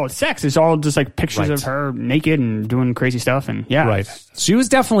book called Sex. It's all just like pictures of her naked and doing crazy stuff. And she was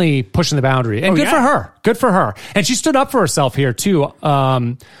definitely pushing the boundary. And good for her. And she stood up for herself here too.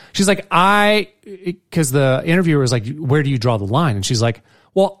 She's like, because the interviewer was like, where do you draw the line? And she's like,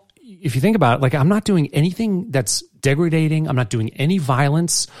 well, if you think about it, like, I'm not doing anything that's degrading. I'm not doing any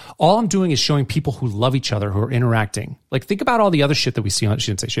violence. All I'm doing is showing people who love each other, who are interacting. Like, think about all the other shit that we see on, she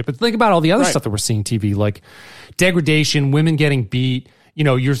didn't say shit, but think about all the other stuff that we're seeing TV, like degradation, women getting beat.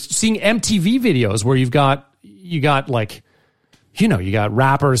 You're seeing MTV videos where you got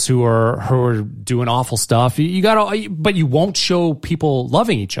rappers who are doing awful stuff. But you won't show people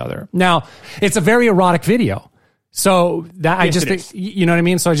loving each other. Now, it's a very erotic video. So that I just think, you know what I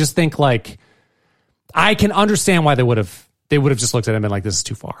mean? So I just think like, I can understand why they would have just looked at him and been like, this is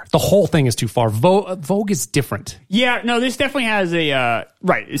too far. The whole thing is too far. Vogue is different. Yeah, no, this definitely has a,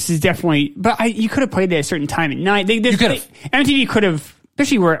 right. This is definitely, but you could have played it at a certain time at night. MTV could have,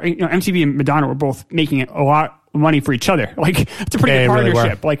 especially where, MTV and Madonna were both making a lot of money for each other. Like, it's a pretty good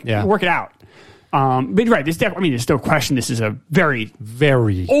partnership. Really work it out. But right, there's no question this is a very,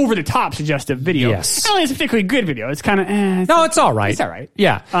 very over the top suggestive video. Yes. I don't think it's a particularly good video. It's kind of no, it's all right. It's all right.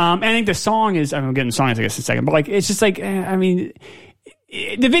 Yeah. I think the song is. I'm getting songs, I guess, in a second. But like, it's just like, the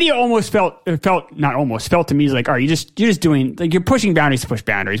video almost felt to me like, all right, you're just doing, like, you're pushing boundaries to push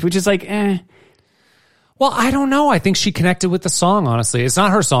boundaries, which is like, Well, I don't know. I think she connected with the song. Honestly, it's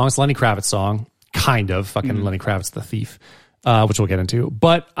not her song. It's Lenny Kravitz's song. Kind of fucking Lenny Kravitz, the thief. Which we'll get into,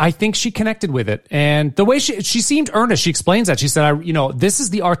 but I think she connected with it, and the way she seemed earnest. She explains that she said, this is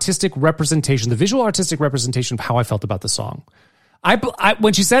the artistic representation, the visual artistic representation of how I felt about the song.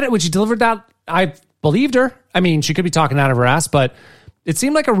 When she said it, when she delivered that, I believed her. I mean, she could be talking out of her ass, but it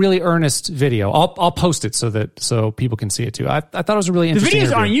seemed like a really earnest video. I'll post it so people can see it too. I thought it was a really interesting. The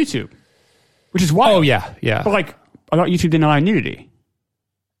video's on YouTube, which is wild. Oh yeah. But like, I thought YouTube didn't allow nudity.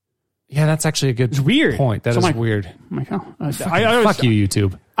 Yeah, that's actually a good point. That is weird. I'm like, fuck you,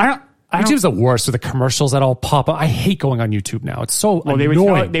 YouTube. I YouTube's the worst with the commercials that all pop up. I hate going on YouTube now. It's so Well,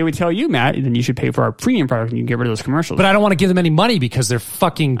 annoying. they would tell you, Matt, then you should pay for our premium product and you can get rid of those commercials. But I don't want to give them any money because they're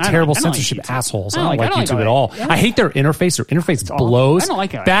fucking terrible I don't like censorship YouTube. assholes. I I don't don't like- like I don't YouTube like at all. it. I hate their interface. Their interface awful. blows. I don't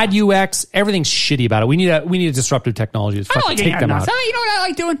like it. Bad UX. Everything's shitty about it. We need a disruptive technology to I don't fucking like take it. them out. You know what I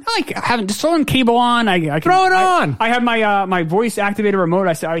like doing? I like having just throwing cable on. I can, Throw it on. I have my my voice activated remote.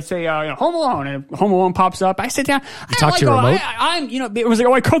 I say Home Alone, and Home Alone pops up. I sit down. I talk to your remote? I'm it was like,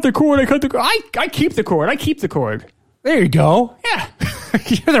 oh, I cut the cord. I keep the cord. I keep the cord. There you go. Yeah.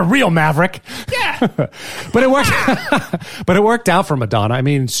 You're the real maverick. Yeah. But it worked. But it worked out for Madonna. I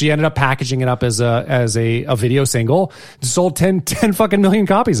mean, she ended up packaging it up as a video single. Sold 10 fucking million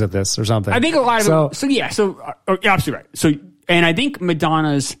copies of this or something. I think a lot of you're absolutely right. So, and I think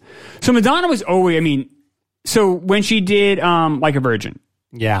Madonna was always, I mean, so when she did Like a Virgin,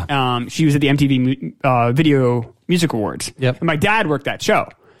 yeah. she was at the MTV Video Music Awards. Yep. And my dad worked that show.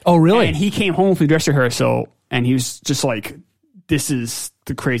 Oh, really? And he came home from the dress rehearsal and he was just like, this is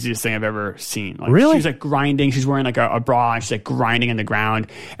the craziest thing I've ever seen. Like, Really? She was like grinding. She's wearing like a bra and she's like grinding in the ground.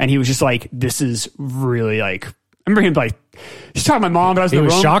 And he was just like, this is really like, I remember him like, he's talking to my mom, but I was in the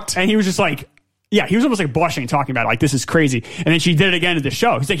was room. shocked? And he was just like, yeah, he was almost like blushing, talking about it, like, this is crazy. And then she did it again at the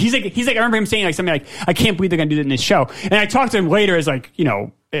show. He's like, I remember him saying like something like, I can't believe they're going to do that in this show. And I talked to him later as like,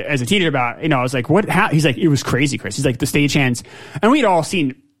 as a teenager about, I was like, what, how? He's like, it was crazy, Chris. He's like, the stagehands. And we'd all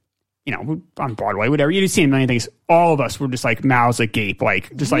seen, on Broadway, whatever. You'd seen a million things. All of us were just like mouths agape,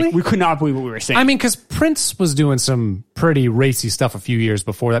 like, just like, we could not believe what we were seeing. I mean, because Prince was doing some pretty racy stuff a few years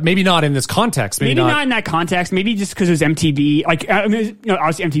before that. Maybe not in this context. Maybe not in that context. Maybe just because it was MTV. Like, I mean,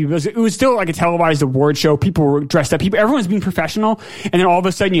 obviously MTV, but it was still like a televised award show. People were dressed up. Everyone's being professional. And then all of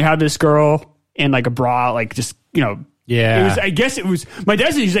a sudden you have this girl in like a bra, like just, Yeah. It was, I guess it was, my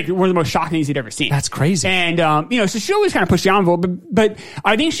dad said he's like one of the most shocking things he'd ever seen. That's crazy. And, so she always kind of pushed the envelope, but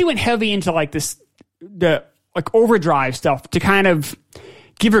I think she went heavy into like the overdrive stuff to kind of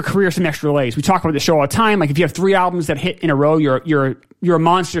give her career some extra legs. We talk about the show all the time. Like if you have 3 albums that hit in a row, you're a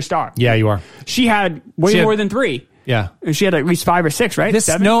monster star. Yeah, you are. She had more than 3. Yeah. She had at least 5 or 6, right?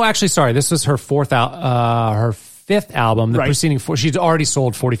 7? No, actually, sorry. This was her her 5th album. The Right. preceding 4, she'd already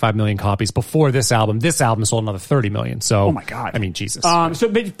sold 45 million copies before this album. This album sold another 30 million. So, oh my God. I mean, Jesus.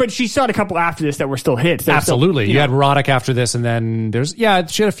 But she saw a couple after this that were still hits. That were still, Absolutely. You had Roddick after this, and then she had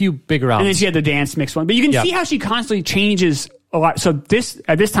a few bigger albums. and then she had the dance mix one. But you can see how she constantly changes a lot. So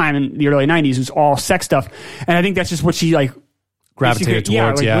at this time in the early 90s, it was all sex stuff. And I think that's just what she like gravitated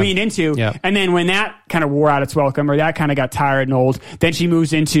towards, leaned into. Yeah. And then when that kind of wore out its welcome, or that kind of got tired and old, then she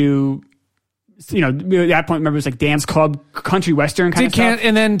moves into, at that point, remember it was like dance club, country western kind of stuff.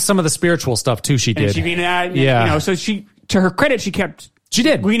 And then some of the spiritual stuff too. She did. And she leaned into that. Yeah. So she, to her credit, she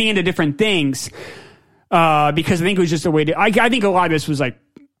did leaning into different things because I think it was just a way to. I think a lot of this was like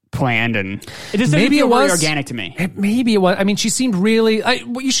planned, and it just doesn't feel very organic to me. Maybe it was. I mean, she seemed really.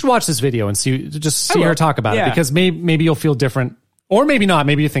 You should watch this video and see her talk about it, because maybe you'll feel different, or maybe not.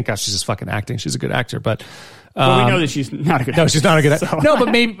 Maybe you think, gosh, she's just fucking acting. She's a good actor, but. Well, we know that she's not a good actor. No, she's not a good actor. So. No,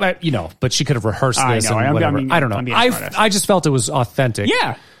 but maybe, but she could have rehearsed this and whatever. I don't know. I just felt it was authentic.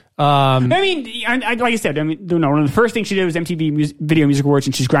 Yeah. I mean, like I said, one of the first things she did was MTV Video Music Awards,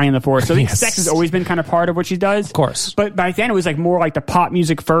 and she's grinding the floor. So I think sex has always been kind of part of what she does. Of course. But back then it was like more like the pop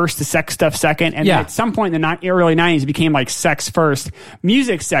music first, the sex stuff second. And at some point in the early 90s, it became like sex first,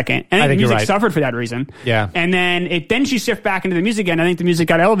 music second. And I think music suffered for that reason. Yeah. And then she shifted back into the music again. I think the music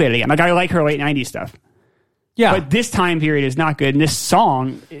got elevated again. Like I like her late 90s stuff. Yeah. But this time period is not good. And this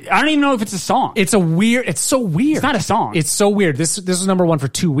song, I don't even know if it's a song. It's so weird. It's not a song. It's so weird. This was number 1 for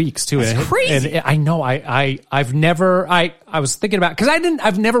 2 weeks too. It's crazy. And I know. I've never. I was thinking about, because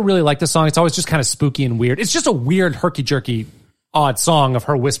I've never really liked this song. It's always just kind of spooky and weird. It's just a weird herky jerky, odd song of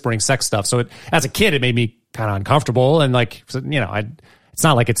her whispering sex stuff. So as a kid, it made me kind of uncomfortable, and like it's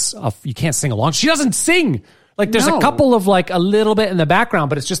not like you can't sing along. She doesn't sing. Like there's a couple of like a little bit in the background,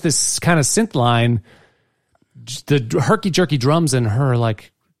 but it's just this kind of synth line. The herky jerky drums and her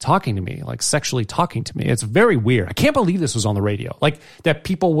like talking to me, like sexually talking to me. It's very weird. I can't believe this was on the radio. Like that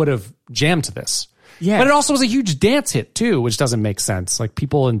people would have jammed to this. Yeah. But it also was a huge dance hit too, which doesn't make sense. Like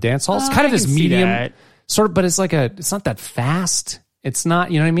people in dance halls, kind of this medium sort of, but it's like it's not that fast. It's not,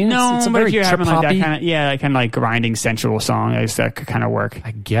 you know what I mean? No, it's a but very if you're having like that trip-hoppy. kind of like grinding sensual song, I guess that could kind of work.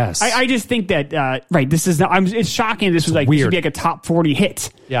 I guess. I just think that this is not. It's shocking. This was like weird. This would be like a top 40 hit.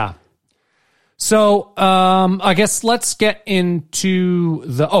 Yeah. So, I guess let's get into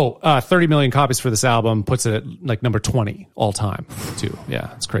the 30 million copies for this album puts it at like number 20 all time too.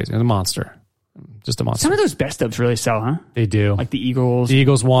 Yeah, it's crazy. And a monster. Just a monster. Some of those best ofs really sell, huh? They do. Like the Eagles. The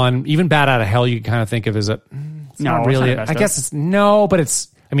Eagles won. Even Bad Out of Hell you can kind of think of as a not really. It's not a best I guess it's no, but it's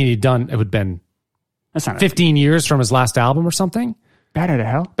I mean, it would have been That's not 15 years from his last album or something. Bad Out of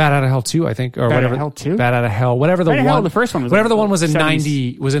Hell. Bad Out of Hell 2, I think, or Bad whatever. Out of Hell 2? Bad Out of Hell, whatever the Bad Out of one. Hell, the first one was whatever like the one was in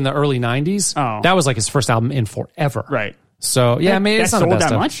 70s. was in the early 90s. Oh. That was like his first album in forever. Right. So yeah, I mean, it's that not the sold best that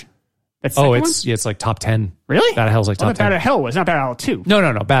stuff. much? That's Oh, it's like top 10. Really? Bad Out of Hell's like Well, top Bad 10. Out of Hell was not Bad Out of Hell 2.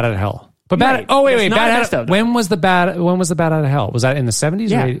 No, Bad Out of Hell. But Right. wait, That's not Bad the Out best of them. when was the Bad Out of Hell? Was that in the 70s?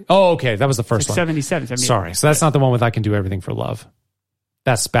 Yeah. Or 80s? Oh, okay, that was the first Like one. 77, 78. Sorry, so that's not the one with I Can Do Everything for Love.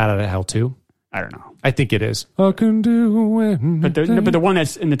 That's Bad Out of Hell 2. I don't know. I think it is. I can do anything. But the one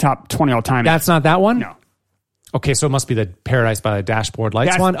that's in the top 20 all time. That's not that one? No. Okay, so it must be the Paradise by the Dashboard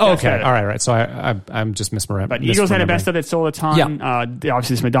Lights one. Oh, that's okay, better. all right. So I'm just misremembering. But Eagles had a best of that sold a ton. Yeah.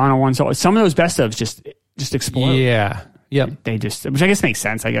 Obviously, this Madonna one. So some of those best ofs just explode. Yeah. Yep. They just, which I guess makes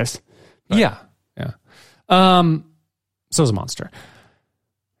sense, I guess. Yeah. So is a Monster.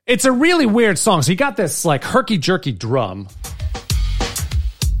 It's a really weird song. So you got this like herky jerky drum.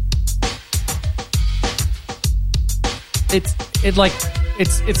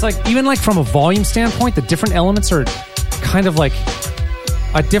 It's like even like from a volume standpoint, the different elements are kind of like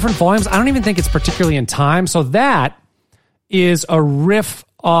at different volumes. I don't even think it's particularly in time. So that is a riff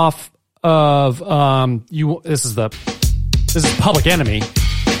off of This is Public Enemy.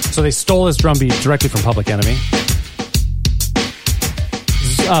 So they stole this drum beat directly from Public Enemy.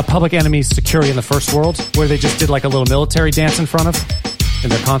 This is, Public Enemy's Security in the First World, where they just did like a little military dance in front of in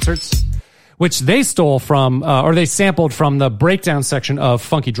their concerts, which they stole from, or they sampled from the breakdown section of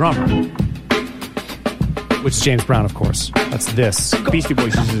Funky Drummer, which is James Brown, of course. That's this. Beastie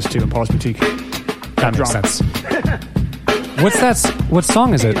Boys uses this too in Paul's Boutique. That makes Drum. sense. What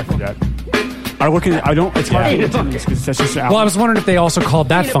song is it? I forgot. It's hard to get into this because that's just an album. Well, I was wondering if they also called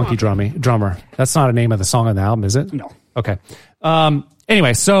that Funky Drummer. That's not a name of the song on the album, is it? No. Okay.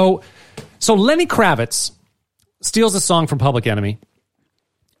 Anyway, so Lenny Kravitz steals a song from Public Enemy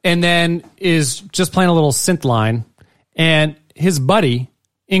and then is just playing a little synth line, and his buddy,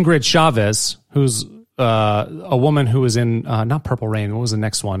 Ingrid Chavez, who's a woman who was in, not Purple Rain, what was the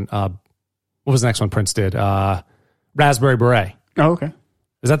next one? What was the next one Prince did? Raspberry Beret. Oh, okay.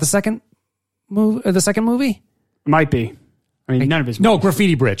 Is that the second movie? Might be. I mean, none of his No, movies.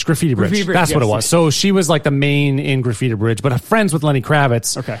 Graffiti Bridge. Graffiti Bridge. That's what it yes, was. yes. So she was like the main in Graffiti Bridge, but friends with Lenny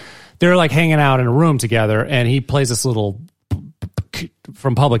Kravitz. Okay. They're like hanging out in a room together, and he plays this little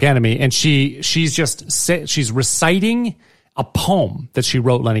from Public Enemy, and she's reciting a poem that she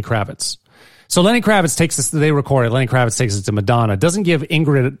wrote Lenny Kravitz. So Lenny Kravitz takes this, they record it, Lenny Kravitz takes it to Madonna, doesn't give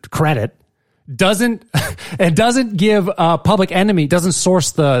Ingrid credit, doesn't give Public Enemy, doesn't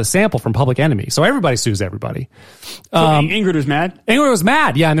source the sample from Public Enemy. So everybody sues everybody. So Ingrid was mad? Ingrid was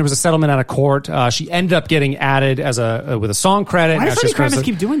mad, yeah, and there was a settlement out of court. She ended up getting added as with a song credit. Why Now does she's Lenny Kravitz supposed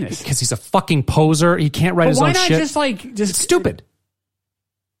to- keep doing this? Because he's a fucking poser. He can't write But his why own not shit. just It's stupid.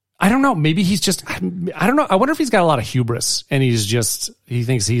 I don't know. Maybe he's just, I don't know. I wonder if he's got a lot of hubris and he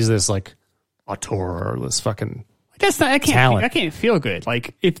thinks he's this like auteur or this fucking That's not. talent. That can't feel good.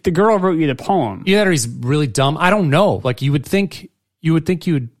 Like if the girl wrote you the poem, either he's really dumb. I don't know. Like you would think you'd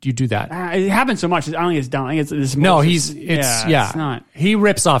do that. it happens so much. I don't think it's dumb. I think it's No, it's it's not. He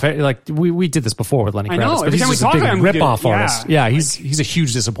rips off it. Like we did this before with Lenny I Kravitz, know. but Every he's time we just a talk big about him, we rip do. off Yeah. artist. Yeah, he's a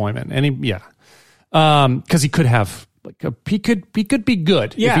huge disappointment, and because he could have he could be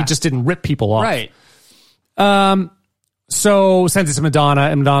good if Yeah. he just didn't rip people off. Right. So sends it to Madonna,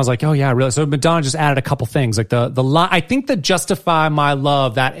 and Madonna's like, "Oh yeah, really?" So Madonna just added a couple things, like the line. I think the "Justify My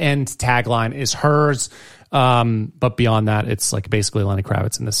Love," that end tagline is hers, but beyond that, it's like basically Lenny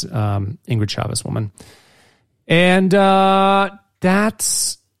Kravitz and this Ingrid Chavez woman. And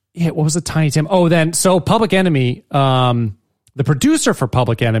that's it. What was the Tiny Tim? Oh, then so Public Enemy. The producer for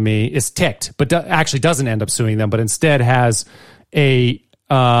Public Enemy is ticked, but actually doesn't end up suing them, but instead has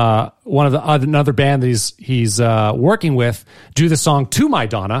another band that he's working with do the song to My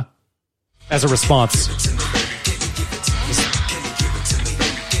Donna as a response.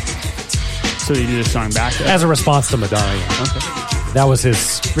 So you do this song back. As a response to Madonna. Yeah. Okay. That was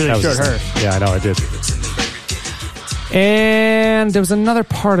his. Really that was showed his her. thing. Yeah, I know, I did. And there was another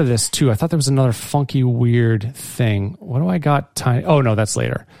part of this too. I thought there was another funky, weird thing. What do I got? Tiny. Oh no, that's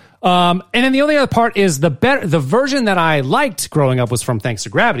later. And then the only other part is the version that I liked growing up was from Thanks to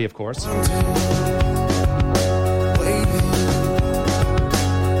Gravity, of course.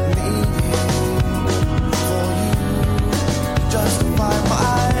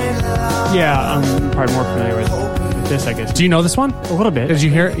 Yeah, I'm probably more familiar with this, I guess. Do you know this one? A little bit. Did you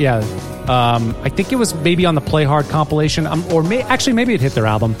hear it? Yeah. I think it was maybe on the Play Hard compilation, or maybe it hit their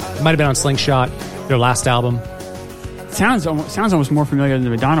album. It might have been on Slingshot, their last album. Sounds almost more familiar than the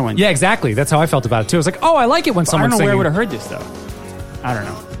Madonna one. Yeah, exactly. That's how I felt about it too. I was like, oh, I like it when I someone's don't know where I singing. would have heard this though. I don't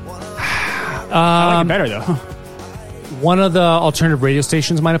know. I like it better though. One of the alternative radio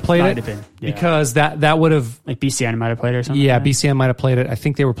stations might have played Might it. have been, yeah. Because that would have... Like BCN might have played it or something. Yeah, like that. BCN might have played it. I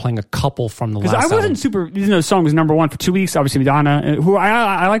think they were playing a couple from the last Because I wasn't album. super, even though the song was number one for 2 weeks, obviously Madonna, who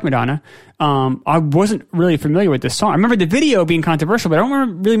I like Madonna. I wasn't really familiar with this song. I remember the video being controversial, but I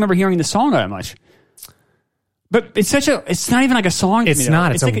don't really remember hearing the song that much. But it's not even like a song to It's me, though.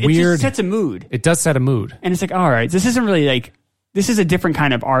 not. It's like, a it weird... just sets a mood. It does set a mood. And it's like, all right, this isn't really like, this is a different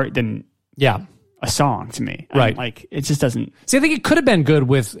kind of art than Yeah. a song to me. Right. Like, it just doesn't. See, I think it could have been good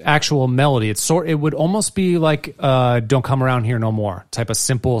with actual melody. It would almost be like "Don't Come Around Here No More" type of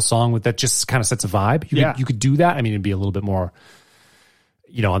simple song that just kind of sets a vibe. You could do that. I mean, it'd be a little bit more,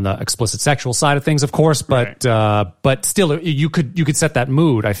 on the explicit sexual side of things, of course, but still, you could set that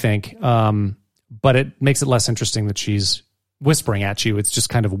mood, I think. But it makes it less interesting that she's whispering at you. It's just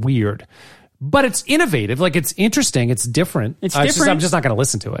kind of weird. But it's innovative. Like, it's interesting. It's different. It's I'm different. just not going to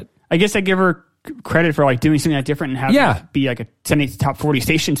listen to it. I guess I give her credit for like doing something that different and having it be like sending it to top 40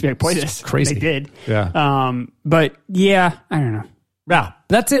 stations to be like, play this. Crazy. They did. Yeah. But yeah, I don't know. Yeah.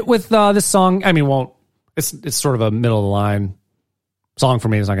 That's it with this song. I mean, it's sort of a middle of the line song for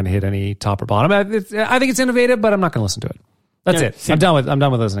me. It's not going to hit any top or bottom. I think it's innovative, but I'm not going to listen to it. That's Yeah, it. same. I'm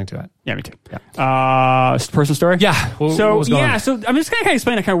done with listening to it. Yeah, me too. Yeah. Personal story? Yeah. What was going on? So I'm just going to kind of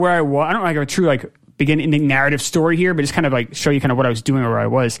explain kind of where I was. I don't like a true like beginning narrative story here, but just kind of like show you kind of what I was doing or where I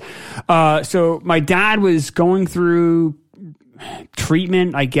was. So my dad was going through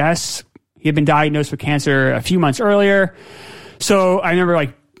treatment, I guess. He had been diagnosed with cancer a few months earlier. So I remember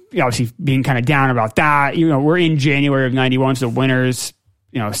like, obviously being kind of down about that. We're in January of 91, so the winters,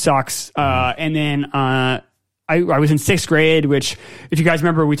 sucks. And then, I was in 6th grade, which, if you guys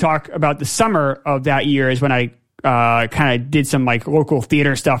remember, we talk about the summer of that year is when I kind of did some like local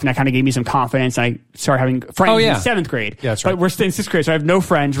theater stuff, and that kind of gave me some confidence. And I started having friends in 7th grade. Yeah, that's right. But we're still in 6th grade, so I have no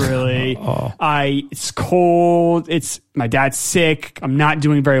friends really. It's cold. My dad's sick. I'm not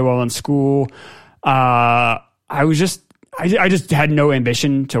doing very well in school. I just had no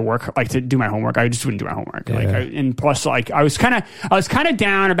ambition to work, like to do my homework. I just wouldn't do my homework. Yeah. And plus, like I was kind of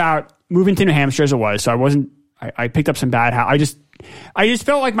down about moving to New Hampshire as it was. So I picked up some bad habits. I just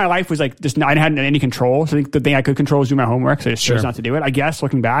felt like my life was like just I hadn't had any control. So I think the thing I could control was do my homework. So I just chose not to do it, I guess,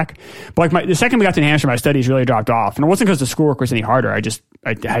 looking back. But like the second we got to New Hampshire, my studies really dropped off. And it wasn't because the schoolwork was any harder. I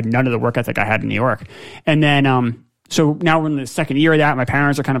had none of the work ethic I had in New York. And then, so now we're in the second year of that. My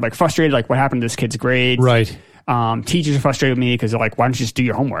parents are kind of like frustrated, like what happened to this kid's grades. Right. Teachers are frustrated with me because they're like, why don't you just do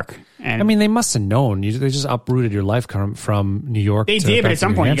your homework? And I mean, they must have known. They just uprooted your life from New York. they did, but at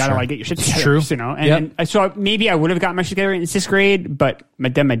some point you gotta like get your shit together. True. And then, so maybe I would have gotten my shit together in 6th grade, but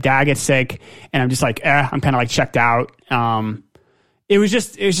then my dad gets sick, and I'm just like, I'm kind of like checked out. It was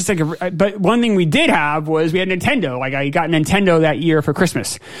just like, but one thing we did have was we had Nintendo. Like I got Nintendo that year for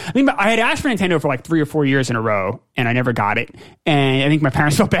Christmas. I think I had asked for Nintendo for like 3 or 4 years in a row, and I never got it. And I think my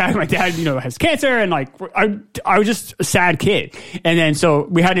parents felt bad. My dad, has cancer, and like I was just a sad kid. And then so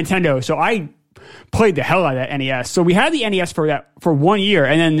we had Nintendo. So I played the hell out of that NES. So we had the NES for 1 year,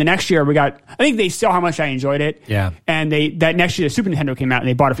 and then the next year I think they saw how much I enjoyed it. Yeah. And that next year the Super Nintendo came out, and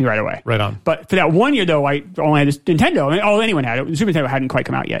they bought it for me right away. Right on. But for that 1 year though, I only had this Nintendo. I mean, all anyone had it. The Super Nintendo hadn't quite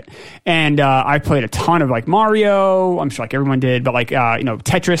come out yet. And I played a ton of like Mario. I'm sure like everyone did, but like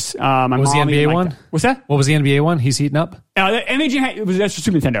Tetris. My was the mom NBA even one? liked that. What's that? What was the NBA one? He's heating up? The MAG that's for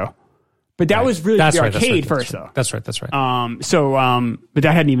Super Nintendo. But that was really the arcade first, though. That's right. But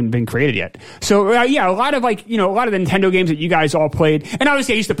that hadn't even been created yet. So a lot of like, a lot of the Nintendo games that you guys all played, and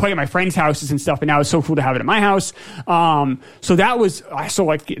obviously I used to play at my friends' houses and stuff, and now it's so cool to have it at my house. So that was,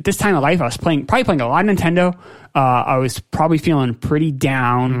 like at this time of life, I was probably playing a lot of Nintendo. I was probably feeling pretty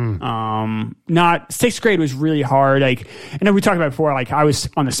down. 6th grade was really hard. Like, I know we talked about before, like I was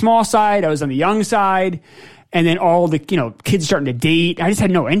on the small side, I was on the young side. And then all the, kids starting to date. I just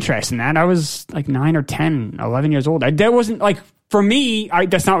had no interest in that. I was like 9 or 10, 11 years old. That wasn't like, for me,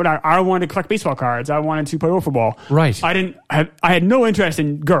 that's not what I wanted to collect baseball cards. I wanted to play football. Right. I had no interest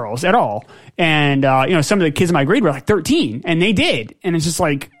in girls at all. And, some of the kids in my grade were like 13 and they did. And it's just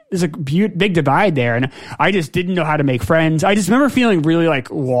like, there's a big divide there. And I just didn't know how to make friends. I just remember feeling really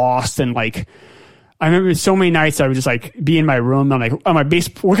like lost and like, I remember so many nights I would just like be in my room. I'm like on my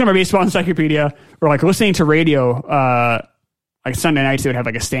working on my baseball encyclopedia, or like listening to radio. Like Sunday nights, they would have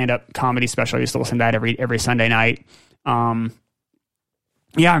like a stand-up comedy special. I used to listen to that every Sunday night. I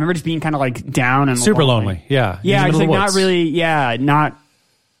remember just being kind of like down and super lonely. Yeah, yeah. It's like not really. Yeah, not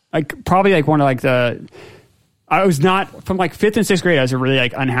like probably like one of like I was not from like 5th and 6th grade. I was a really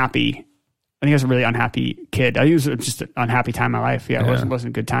like unhappy. I think I was a really unhappy kid. I think it was just an unhappy time in my life. Yeah, it wasn't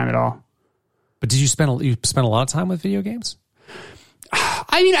a good time at all. But did you spend a lot of time with video games?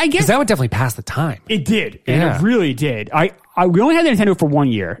 I mean, I guess Because that would definitely pass the time. it did. And Yeah. it really did. We only had the Nintendo for 1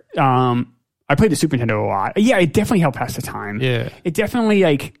 year. I played the Super Nintendo a lot. Yeah, it definitely helped pass the time. Yeah. It definitely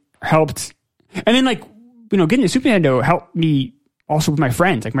like helped. And then like, getting the Super Nintendo helped me also with my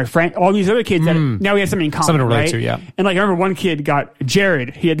friends. Like my friend, all these other kids that now we had something in common. Something to relate right? to, yeah. And like I remember one kid got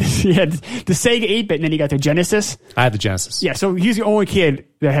Jared. He had the Sega 8-bit and then he got the Genesis. I had the Genesis. Yeah, so he's the only kid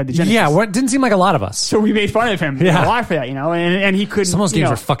that had the Genesis. Yeah, what didn't seem like a lot of us. So we made fun of him Yeah. a lot for that, and he couldn't. Some of those games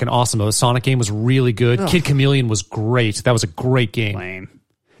were fucking awesome, though. The Sonic game was really good. Kid Chameleon was great. That was a great game. lame.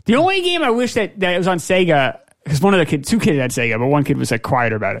 The only game I wish that was on Sega, because one of the kids, 2 kids had Sega, but one kid was like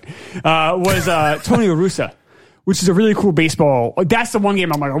quieter about it, was Tony La Russa, which is a really cool baseball. That's the one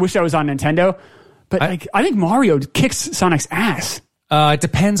game I'm like, I wish that was on Nintendo. But I think Mario kicks Sonic's ass. It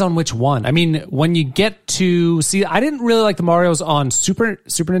depends on which one. I mean, when you get to see, I didn't really like the Marios on Super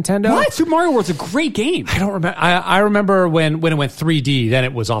Nintendo. What? Super Mario World's a great game. I don't remember. I remember when it went 3D, then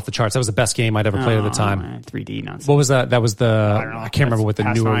it was off the charts. That was the best game I'd ever played at the time. 3D nonsense. What was that? That was don't know. I can't remember what the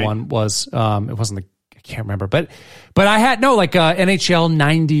That's newer past one was. It wasn't the. I can't remember, but I had NHL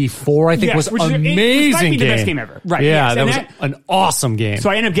 '94. I think Yes, was which is- it amazing. might be the game. best game ever. Right, Yeah, yes, that and was that- an awesome game. So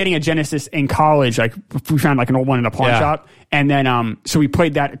I ended up getting a Genesis in college. Like we found like an old one in a pawn Yeah. shop, and then so we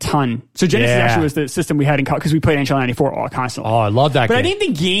played that a ton. So Genesis Yeah. actually was the system we had in college because we played NHL '94 all constantly. Oh, I love that But I game.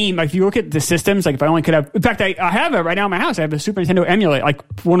 think the game, like if you look at the systems, like if I only could have, in fact, I have it right now in my house. I have a Super Nintendo emulate, like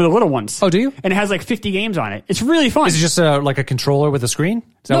one of the little ones. Oh, do you? And it has like 50 games on it. It's really fun. Is it just like a controller with a screen?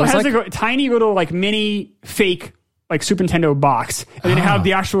 Is that No, what it it's has like? like a tiny little like mini fake like Super Nintendo box, and then they have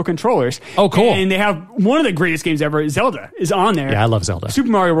the actual controllers. Oh, cool. And they have one of the greatest games ever, Zelda, is on there. Yeah, I love Zelda. Super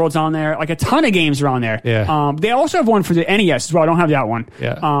Mario World's on there. Like a ton of games are on there. Yeah. They also have one for the NES as well. I don't have that one.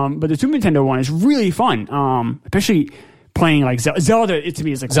 Yeah. But the Super Nintendo one is really fun. Especially playing like Zelda. It to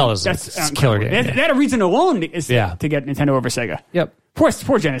me is like Zelda's that's a killer game, That, yeah. that a reason alone is Yeah. to get Nintendo over Sega. Yep.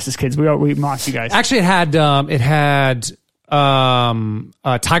 Poor Genesis kids. We mocked you guys. Actually, it had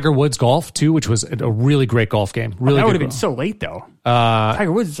Tiger Woods Golf too, which was a really great golf game. Really, that good would have been golf. so late though.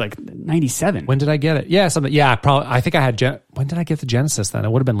 Tiger Woods is like 97. When did I get it? Yeah, something. Yeah, probably. I think I had. When did I get the Genesis? Then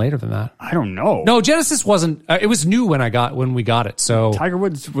it would have been later than that. I don't know. No, Genesis wasn't. It was new when we got it. So Tiger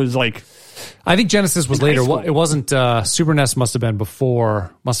Woods was like, I think Genesis was later. school. It wasn't. Super NES must have been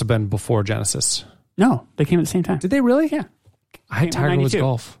before. Must have been before Genesis. no, they came at the same time. Did they really? Yeah. I had Came out Tiger Woods 92.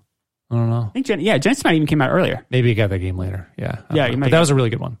 Golf. I don't know. I think Genesis might even came out earlier. Maybe I got that game later. Yeah. Yeah, you might But that was a really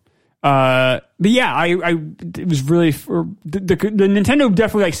good one. But yeah, it was really the Nintendo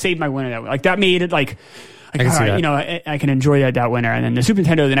definitely like saved my winter that way. Like that made it like can all see right, that. you know, I can enjoy that winter. And then the Super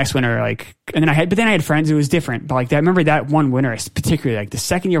Nintendo the next winter, like, and then I had friends who was different. But like that, I remember that one winter, particularly like the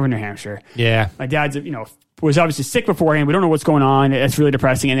second year of New Hampshire. Yeah. My dad's, was obviously sick beforehand. We don't know what's going on. It's really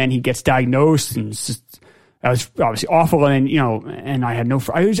depressing. And then he gets diagnosed, and it's just, that was obviously awful. And and I had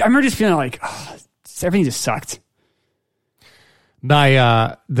I remember just feeling like everything just sucked.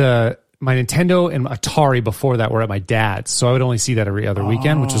 My Nintendo and Atari before that were at my dad's, so I would only see that every other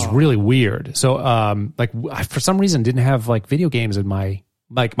weekend, which was really weird. So, I, for some reason, didn't have like video games in my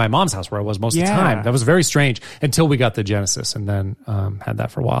mom's house where I was most of the time. That was very strange until we got the Genesis, and then had that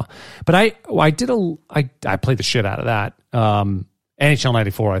for a while. But I played the shit out of that. NHL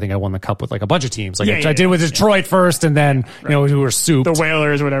 '94, I think I won the cup with like a bunch of teams. Like I did with Detroit first, and then who were souped. The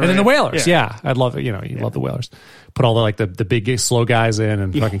Whalers, whatever. And then the Whalers, yeah. I'd love it. You love the Whalers. Put all the big slow guys in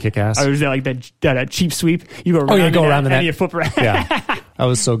and fucking kick ass. I was like that cheap sweep. You go around. Go around the net. And you flip around. Yeah, that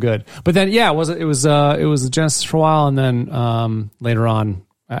was so good. But then, it was the Genesis for a while, and then later on,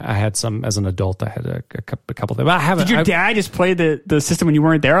 I had some as an adult. I had a couple of them. I haven't. Did your dad just play the system when you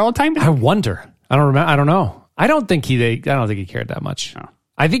weren't there all the time? I wonder. I don't remember. I don't know. I don't think he cared that much. Oh.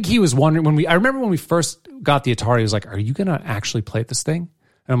 I think he was wondering I remember when we first got the Atari, he was like, "Are you gonna actually play this thing?"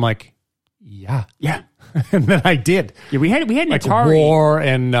 And I'm like, "Yeah." Yeah. And then I did. Yeah, we had an Like Atari. War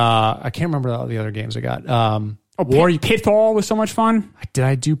and I can't remember all the other games I got. War Pitfall was so much fun. Did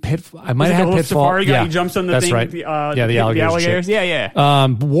I do Pitfall? I might Was it have the had little Pitfall. Safari guy who jumps on the that's thing. right. The alligators. Yeah.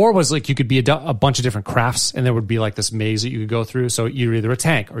 War was like you could be a bunch of different crafts, and there would be like this maze that you could go through. So you're either a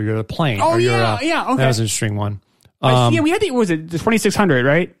tank or you're a plane. Oh, or you're okay. That was an interesting one. Yeah, we had the 2600,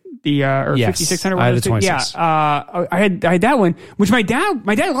 right? The or Yes, 5600. I had the 26. 26. Yeah, I had that one, which my dad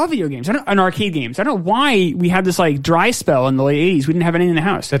loved video games and arcade games. I don't know why we had this like dry spell in the late 80s. We didn't have anything in the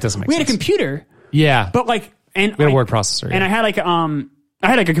house. That doesn't make We had sense. a computer, Yeah, but like, and we had a word processor. and yeah. I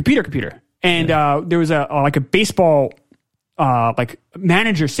had like a computer, and there was a baseball like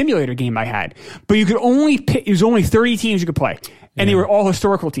manager simulator game I had, but you could only pick. It was only 30 teams you could play, and they were all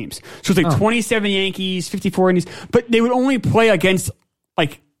historical teams. So it's like 27 Yankees, 54 Indians, but they would only play against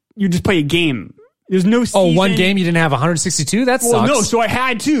like you just play a game. There's no season. Oh, one game you didn't have 162? That sucks. Well, no, so I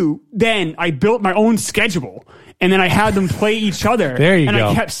had to. Then I built my own schedule, and then I had them play each other. There you and go.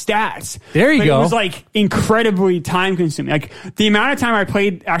 I kept stats. There you but go. It was like incredibly time consuming. Like the amount of time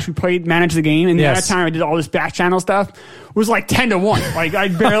I actually played, managed the game, and the amount of time I did all this back channel stuff was like 10-1. Like I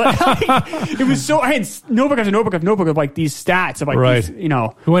barely. It was so. I had notebook after notebook after notebook of like these stats of like Right. these, you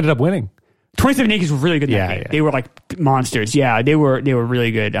know. Who ended up winning? 27 Yankees were really good. Yeah, that game. yeah. They were like monsters. Yeah, they were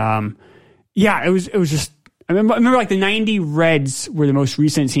really good. Yeah, it was just. I remember like the 90 Reds were the most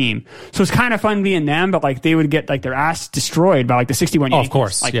recent team. So it's kind of fun being them, but like they would get like their ass destroyed by like the 61 Yankees. Of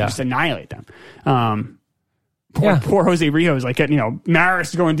course, like yeah. just annihilate them. Yeah. Poor Jose Rios, like getting, you know,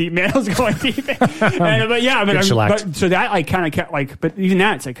 Maris going deep, Mantl's going deep. But yeah, Get shellacked. but so that like kind of kept like, but even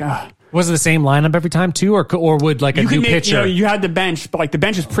that, it's like, Was it the same lineup every time too, or would like a you new could make, pitcher? you know, you had the bench, but like the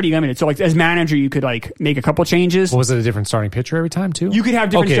bench is pretty limited. So like as manager, you could like make a couple changes. Was it a different starting pitcher every time too? You could have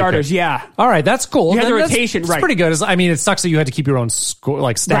different Okay, starters. okay. Yeah. All right, that's cool. You had the Then rotation, that's right. pretty good. I mean, it sucks that you had to keep your own score,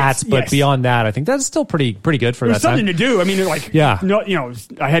 like stats, Right, but yes. beyond that, I think that's still pretty good for There's that something time. to do. I mean, like, Yeah. no, you know,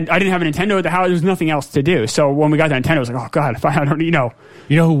 I didn't have a Nintendo at the house. There was nothing else to do. So when we got the Nintendo, I was like, oh god, if I don't, you know,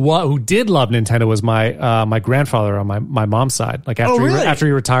 You know who did love Nintendo was my grandfather on my mom's side. Like after really? after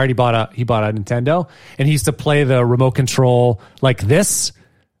he retired, he bought a Nintendo, and he used to play the remote control like this,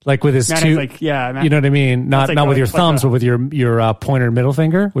 like with his Matt two. has, like, yeah, Matt- you know what I mean. Not like not with like- your like thumbs, a- but with your pointer and middle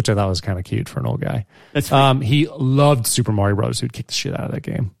finger, which I thought was kind of cute for an old guy. That's funny. He loved Super Mario Brothers. He'd kick the shit out of that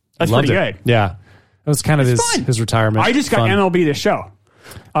game. That's Loved pretty it. good. Yeah, it was kind of fun. his retirement. I just got fun. MLB The Show.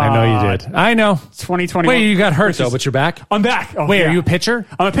 I know you did. I know. 2021. Wait, you got hurt which though, is- but you're back. I'm back. Oh, Wait, yeah. are you a pitcher?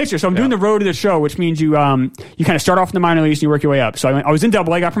 I'm a pitcher, so I'm doing the road to the show, which means you kind of start off in the minor leagues and you work your way up. So I was in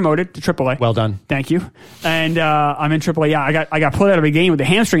Double A, got promoted to Triple A. Well done. Thank you. And I'm in Triple A. Yeah, I got pulled out of a game with a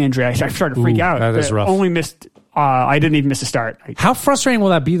hamstring injury. I started to freak Ooh, out. that is But rough. Only missed. I didn't even miss a start. How frustrating will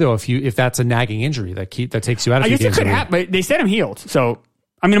that be though if that's a nagging injury that takes you out of I few guess it games could a week? happen, but they said I'm healed. So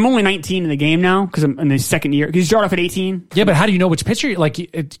I mean, I'm only 19 in the game now because I'm in the second year. Because you start off at 18. Yeah, but how do you know which pitcher? Like,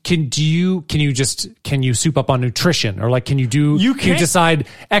 can you soup up on nutrition, or like can you decide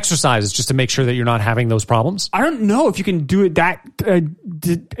exercises just to make sure that you're not having those problems? I don't know if you can do it that.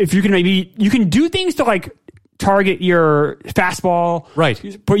 If you can you can do things to like target your fastball,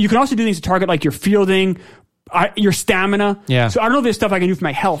 Right. But you can also do things to target like your fielding, your stamina. Yeah. So I don't know if there's stuff I can do for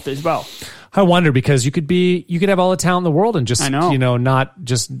my health as well. I wonder because you could have all the talent in the world and just I know. not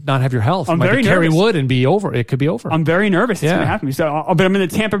have your health. I'm It might very be Kerry nervous. Wood and be over. It could be over. I'm very nervous. It's Yeah. going to happen to me. So, but I'm in the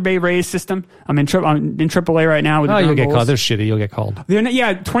Tampa Bay Rays system. I'm in AAA right now. With the you'll Brown get Bulls. called. They're shitty. You'll get called. They're not,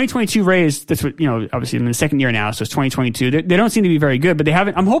 2022 Rays. That's what, obviously in the second year now. So it's 2022. They don't seem to be very good, but they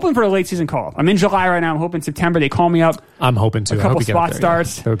haven't. I'm hoping for a late season call. I'm in July right now. I'm hoping September they call me up. I'm hoping to. A I hope couple you get up spot there,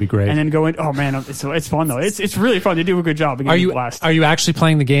 starts. yeah. That would be great. And then go in. Oh man, it's fun though. It's really fun. They do a good job. Are you actually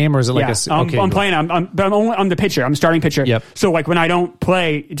playing the game, or is it like Yeah, okay? I'm playing. I'm the pitcher. I'm starting pitcher. Yep. So like when I don't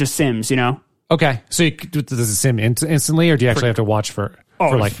play, it just sims. Okay, so does it sim instantly, or do you actually have to watch for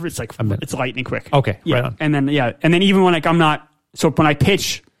like it's like a minute? it's lightning quick. Okay, yeah. right on. And then even when like I'm not. So when I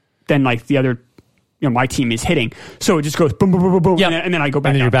pitch, then like the other. My team is hitting, so it just goes boom, boom, boom, boom, boom, Yep. and then I go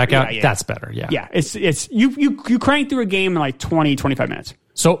back. And then you're back out. Yeah. That's better. Yeah. Yeah, it's you crank through a game in like 20-25 minutes.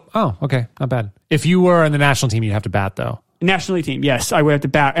 So okay, not bad. If you were in the national team, you'd have to bat though. National League team, yes, I would have to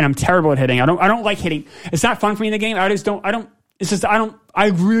bat, and I'm terrible at hitting. I don't like hitting. It's not fun for me in the game. I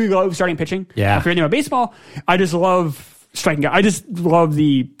really love starting pitching. Yeah. If you're into baseball, I just love striking out. I just love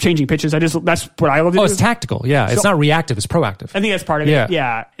the changing pitches. That's what I love to do. It's tactical. Yeah, it's So- not reactive. It's proactive. I think that's part of Yeah. it.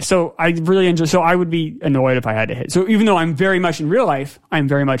 Yeah. So I really enjoy. So I would be annoyed if I had to hit. So even though I'm very much in real life, I'm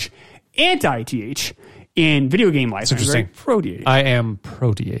very much anti-TH. In video game life, I'm very interesting. pro-DH. I am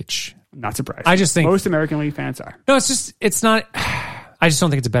pro DH. Not surprised. I just think- most American League fans are. No, it's not. I just don't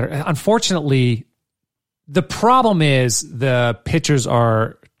think it's a better. Unfortunately, the problem is the pitchers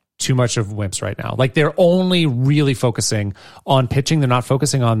are too much of wimps right now. Like they're only really focusing on pitching. They're not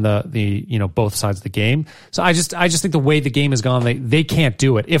focusing on the both sides of the game. So I just think the way the game has gone, they can't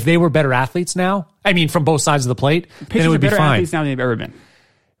do it. If they were better athletes now, I mean, from both sides of the plate, then Pitchers it are would be better fine. athletes now than they've ever been.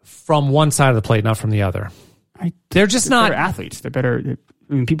 From one side of the plate, not from the other. They're just not better athletes. They're better.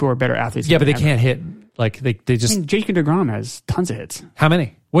 I mean, people are better athletes. Yeah, but they than can't hit. Like they just. I mean, Jacob DeGrom has tons of hits How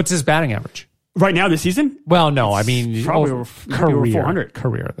many? What's his batting average? right now this season. Well, no, I mean probably over 400.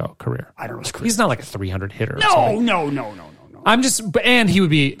 Career. I don't know. His career. He's not like a 300 hitter. or No. something. I'm just, and he would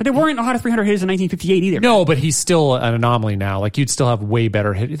be. But there weren't a lot of 300 hitters in 1958 either. No, but he's still an anomaly now. Like you'd still have way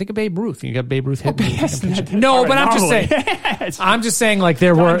better hit. You think of Babe Ruth. You got Babe Ruth hitting. Yes, No, but I'm just anomaly. saying. Yes. I'm just saying. Like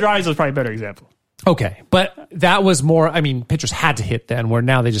there Don were. Drysdale's probably a better example. Okay, but that was more. I mean, pitchers had to hit then, where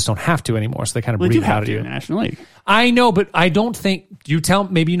now they just don't have to anymore. So they kind of They breathe do it have out at to you. in the National League. I know, but I don't think you tell.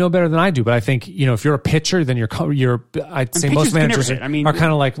 Maybe you know better than I do, but I think if you're a pitcher, then you're. I'd say pitchers most can never managers hit. I mean, are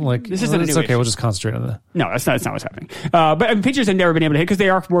kind of like this isn't a it's new okay. issue. We'll just concentrate on the. No, that's not what's happening. But I mean, pitchers have never been able to hit because they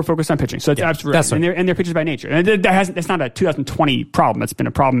are more focused on pitching. So it's absolutely that's right. right. And they're pitchers by nature. And that's not a 2020 problem. It's been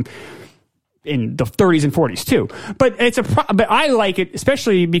a problem in the 30s and 40s too. But but I like it,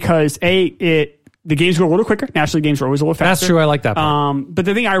 especially because the games go a little quicker. National League games are always a little faster. That's true. I like that part. But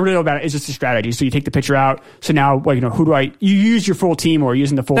the thing I really love about it is just the strategy. So you take the pitcher out. So now, who do you use your full team or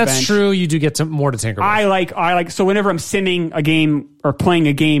using the full That's bench? true. You do get more to tinker with. I like, so whenever I'm simming a game or playing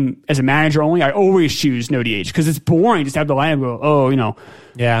a game as a manager only, I always choose no DH because it's boring just to have the lineup go,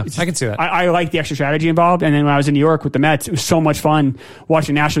 Yeah, I can see that. I like the extra strategy involved. And then when I was in New York with the Mets, it was so much fun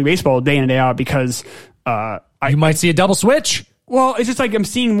watching National League Baseball day in and day out because, you might see a double switch. well, it's just like I'm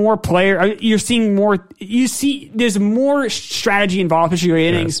seeing more you're seeing more. You see, there's more strategy involved, especially your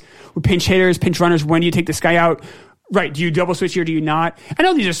innings with pinch hitters, pinch runners. When do you take this guy out? Right? Do you double switch here? Do you not? I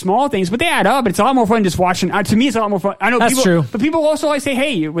know these are small things, but they add up. It's a lot more fun just watching. To me, it's a lot more fun. I know That's people, true. but people also like say,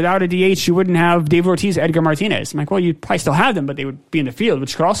 "Hey, without a DH, you wouldn't have David Ortiz, Edgar Martinez." I'm like, well, you'd probably still have them, but they would be in the field,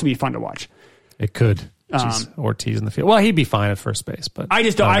 which could also be fun to watch. It could. Jeez, Ortiz in the field. Well, he'd be fine at first base, but I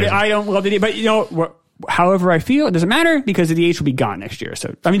just don't. I don't love the DH, but however I feel, it doesn't matter because the DH will be gone next year.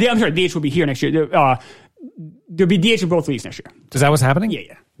 So I'm sorry, the DH will be here next year. There'll be DH in both leagues next year. Is that what's happening?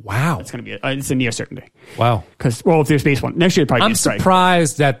 Yeah. Wow. It's going to be it's a near certainty. Wow. Because if there's baseball next year, it'd probably I'm be a strike.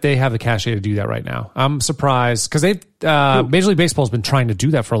 surprised that they have the cachet to do that right now. I'm surprised because Major League Baseball has been trying to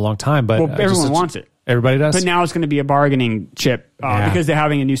do that for a long time, but everyone wants it. Everybody does. But now it's going to be a bargaining chip because they're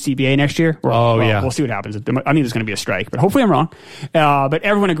having a new CBA next year. We'll see what happens. I think there's going to be a strike, but hopefully I'm wrong. But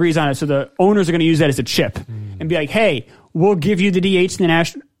everyone agrees on it, so the owners are going to use that as a chip and be like, "Hey, we'll give you the DH in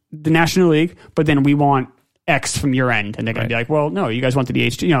the National League, but then we want X from your end," and they're going to be like, "Well, no, you guys want the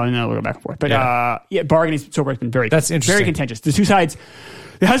DH, and then they'll go back and forth." But bargaining so far has been That's interesting. very contentious. The two sides,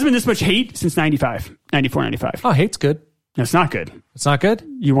 there hasn't been this much hate since 94, 95. Oh, hate's good. No, it's not good. It's not good.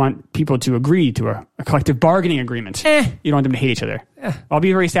 You want people to agree to a collective bargaining agreement. You don't want them to hate each other. I'll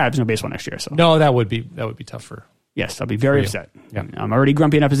be very sad if there's no baseball next year. So No, that would be tough for. yes, I'll be very upset. Yeah. I'm already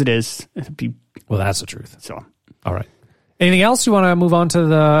grumpy enough as it is. Well, that's the truth. So All right. Anything else you want to move on to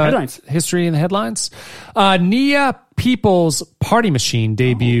the Headlines. history and the headlines? Nia People's Party Machine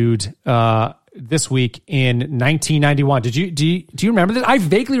debuted this week in 1991. Do you remember this? I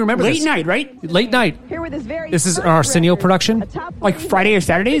vaguely remember late this. night, right? Late night. Here with his very This is first our Arsenio record, production? a top Like 40 Friday or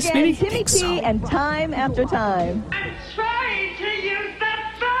Saturdays, began maybe? Timmy T and Time After Time. I'm trying to use the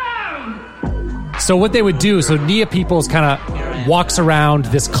phone. So what they would do, so Nia Peoples kind of walks around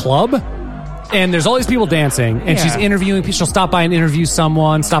this club, and there's all these people dancing, and she's interviewing people. She'll stop by and interview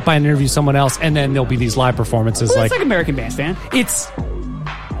someone, stop by and interview someone else, and then there'll be these live performances. Well, it's like American Bandstand. It's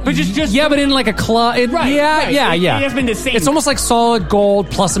But just but in like a club. Right, right. It has been the same. It's almost like Solid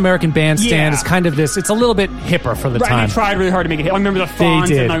Gold plus American Bandstand. Yeah. It's kind of this. It's a little bit hipper for the right, time. they tried really hard to make it hit. I remember the fonts,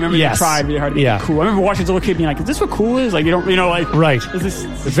 did, and I remember yes. they tried really hard to make Yeah. it cool. I remember watching as a little kid being like, "Is this what cool is?" Like like Right. Is this?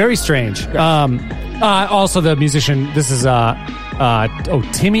 It's very strange. Also, the musician. This is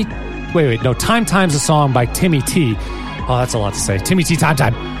Timmy. Wait, no. Time Time's a song by Timmy T. Oh, that's a lot to say. Timmy T.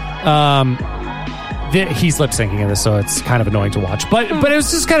 Time. He's lip syncing in this, so it's kind of annoying to watch. But it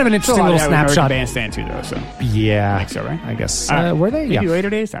was just kind of an interesting little snapshot. Bandstand too, though. So Yeah, I think so, right? I guess don't know. were they? Maybe Yeah. later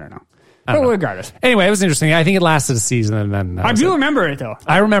days. I don't know. I don't But know. regardless, Anyway, it was interesting. I think it lasted a season, and then that I was do it. remember it though.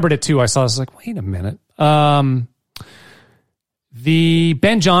 I remembered it too. I saw this. I was like, wait a minute. The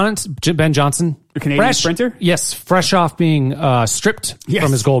Ben Johnson, The Canadian sprinter? Yes, fresh off being stripped Yes.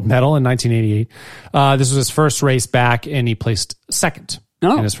 from his gold medal in 1988. This was his first race back, and he placed second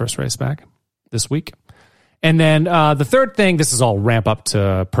in his first race back this week. And then the third thing, this is all ramp up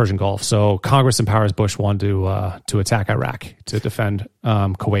to Persian Gulf. So Congress empowers Bush 1 to attack Iraq, to defend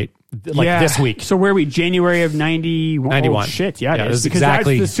Kuwait, this week. So where are we? January of 91. 91. Oh, shit, yeah, Yeah, it it is. was Because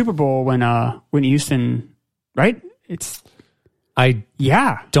exactly- that's the Super Bowl when Houston, right? I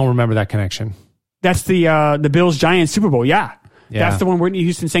Yeah. don't remember that connection. That's the Bills Giants Super Bowl. Yeah. Yeah. That's the one Whitney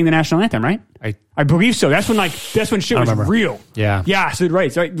Houston sang the national anthem, right? I believe so. That's when shit was remember. real. Yeah. Yeah. So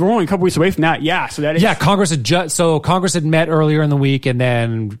right. So we're only a couple weeks away from that. Yeah. So that is. Yeah, Congress had met earlier in the week and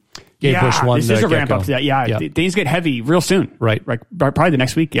then gave Yeah, Bush 1 this the is a ramp get-go. up to that. Yeah, Yep. things get heavy real soon. Right. Like probably the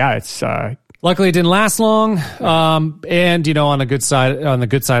next week. Yeah, it's Luckily, it didn't last long. And on the good side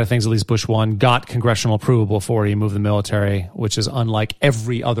of things, at least Bush 1 got congressional approval before he moved the military, which is unlike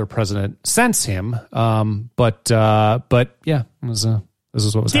every other president since him. But yeah, this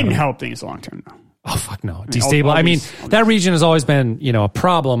is what was didn't happening. help things long term though. Oh, fuck no. Destabilize. I mean, that region has always been, a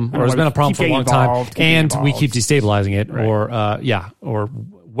problem, or has been a problem for a long time. And we keep destabilizing it, right. or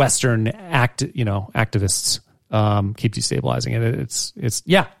Western activists keep destabilizing it. It's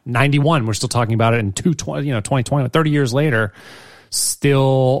 91. We're still talking about it in 2020, 30 years later,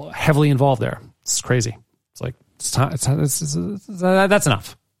 still heavily involved there. It's crazy. It's like, that's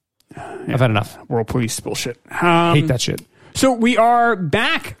enough. I've had enough. World police bullshit. Hate that shit. So we are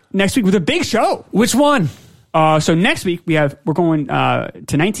back next week with a big show. Which one? So next week we're going to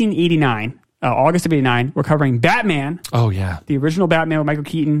 1989, August of 89. We're covering Batman. Oh yeah, the original Batman with Michael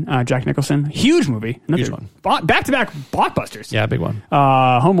Keaton, Jack Nicholson. Huge movie. Another huge one. Back-to-back blockbusters. Yeah, big one.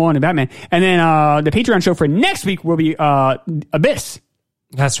 Home Alone and Batman. And then the Patreon show for next week will be Abyss.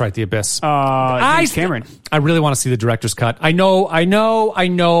 That's right, The Abyss. Cameron. I really want to see the director's cut. I know,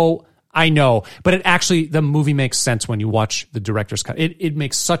 but it actually, the movie makes sense when you watch the director's cut. It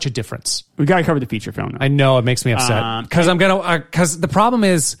makes such a difference. We got to cover the feature film, though. I know, it makes me upset. Because the problem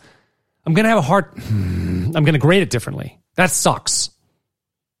is, I'm going to grade it differently. That sucks.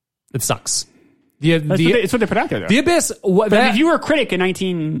 It sucks. It's what they put out there, though. The Abyss. If you were a critic in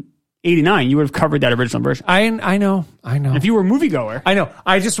 1989, you would have covered that original version. I know. If you were a moviegoer. I know.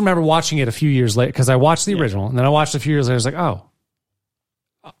 I just remember watching it a few years later, because I watched the original, and then I watched it a few years later. I was like, oh,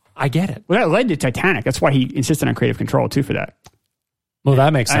 I get it. Well, that led to Titanic. That's why he insisted on creative control, too, for that. Well,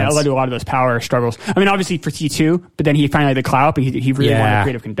 that makes sense. That led to a lot of those power struggles. I mean, obviously for T2, but then he finally had the clout, but he really wanted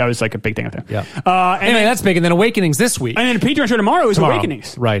creative control. That was like a big thing out there. Yeah. Anyway, that's big. And then Awakenings this week. And then the Patreon show tomorrow is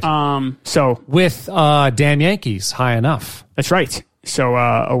Awakenings. Right. So with Damn Yankees, High Enough. That's right. So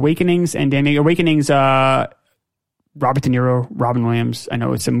Awakenings and Damn Yankees. Awakenings, Robert De Niro, Robin Williams. I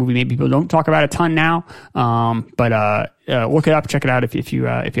know it's a movie maybe people don't talk about a ton now, but look it up, check it out if you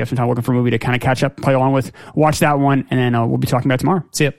have some time looking for a movie to kind of catch up, play along with. Watch that one, and then we'll be talking about it tomorrow. See ya.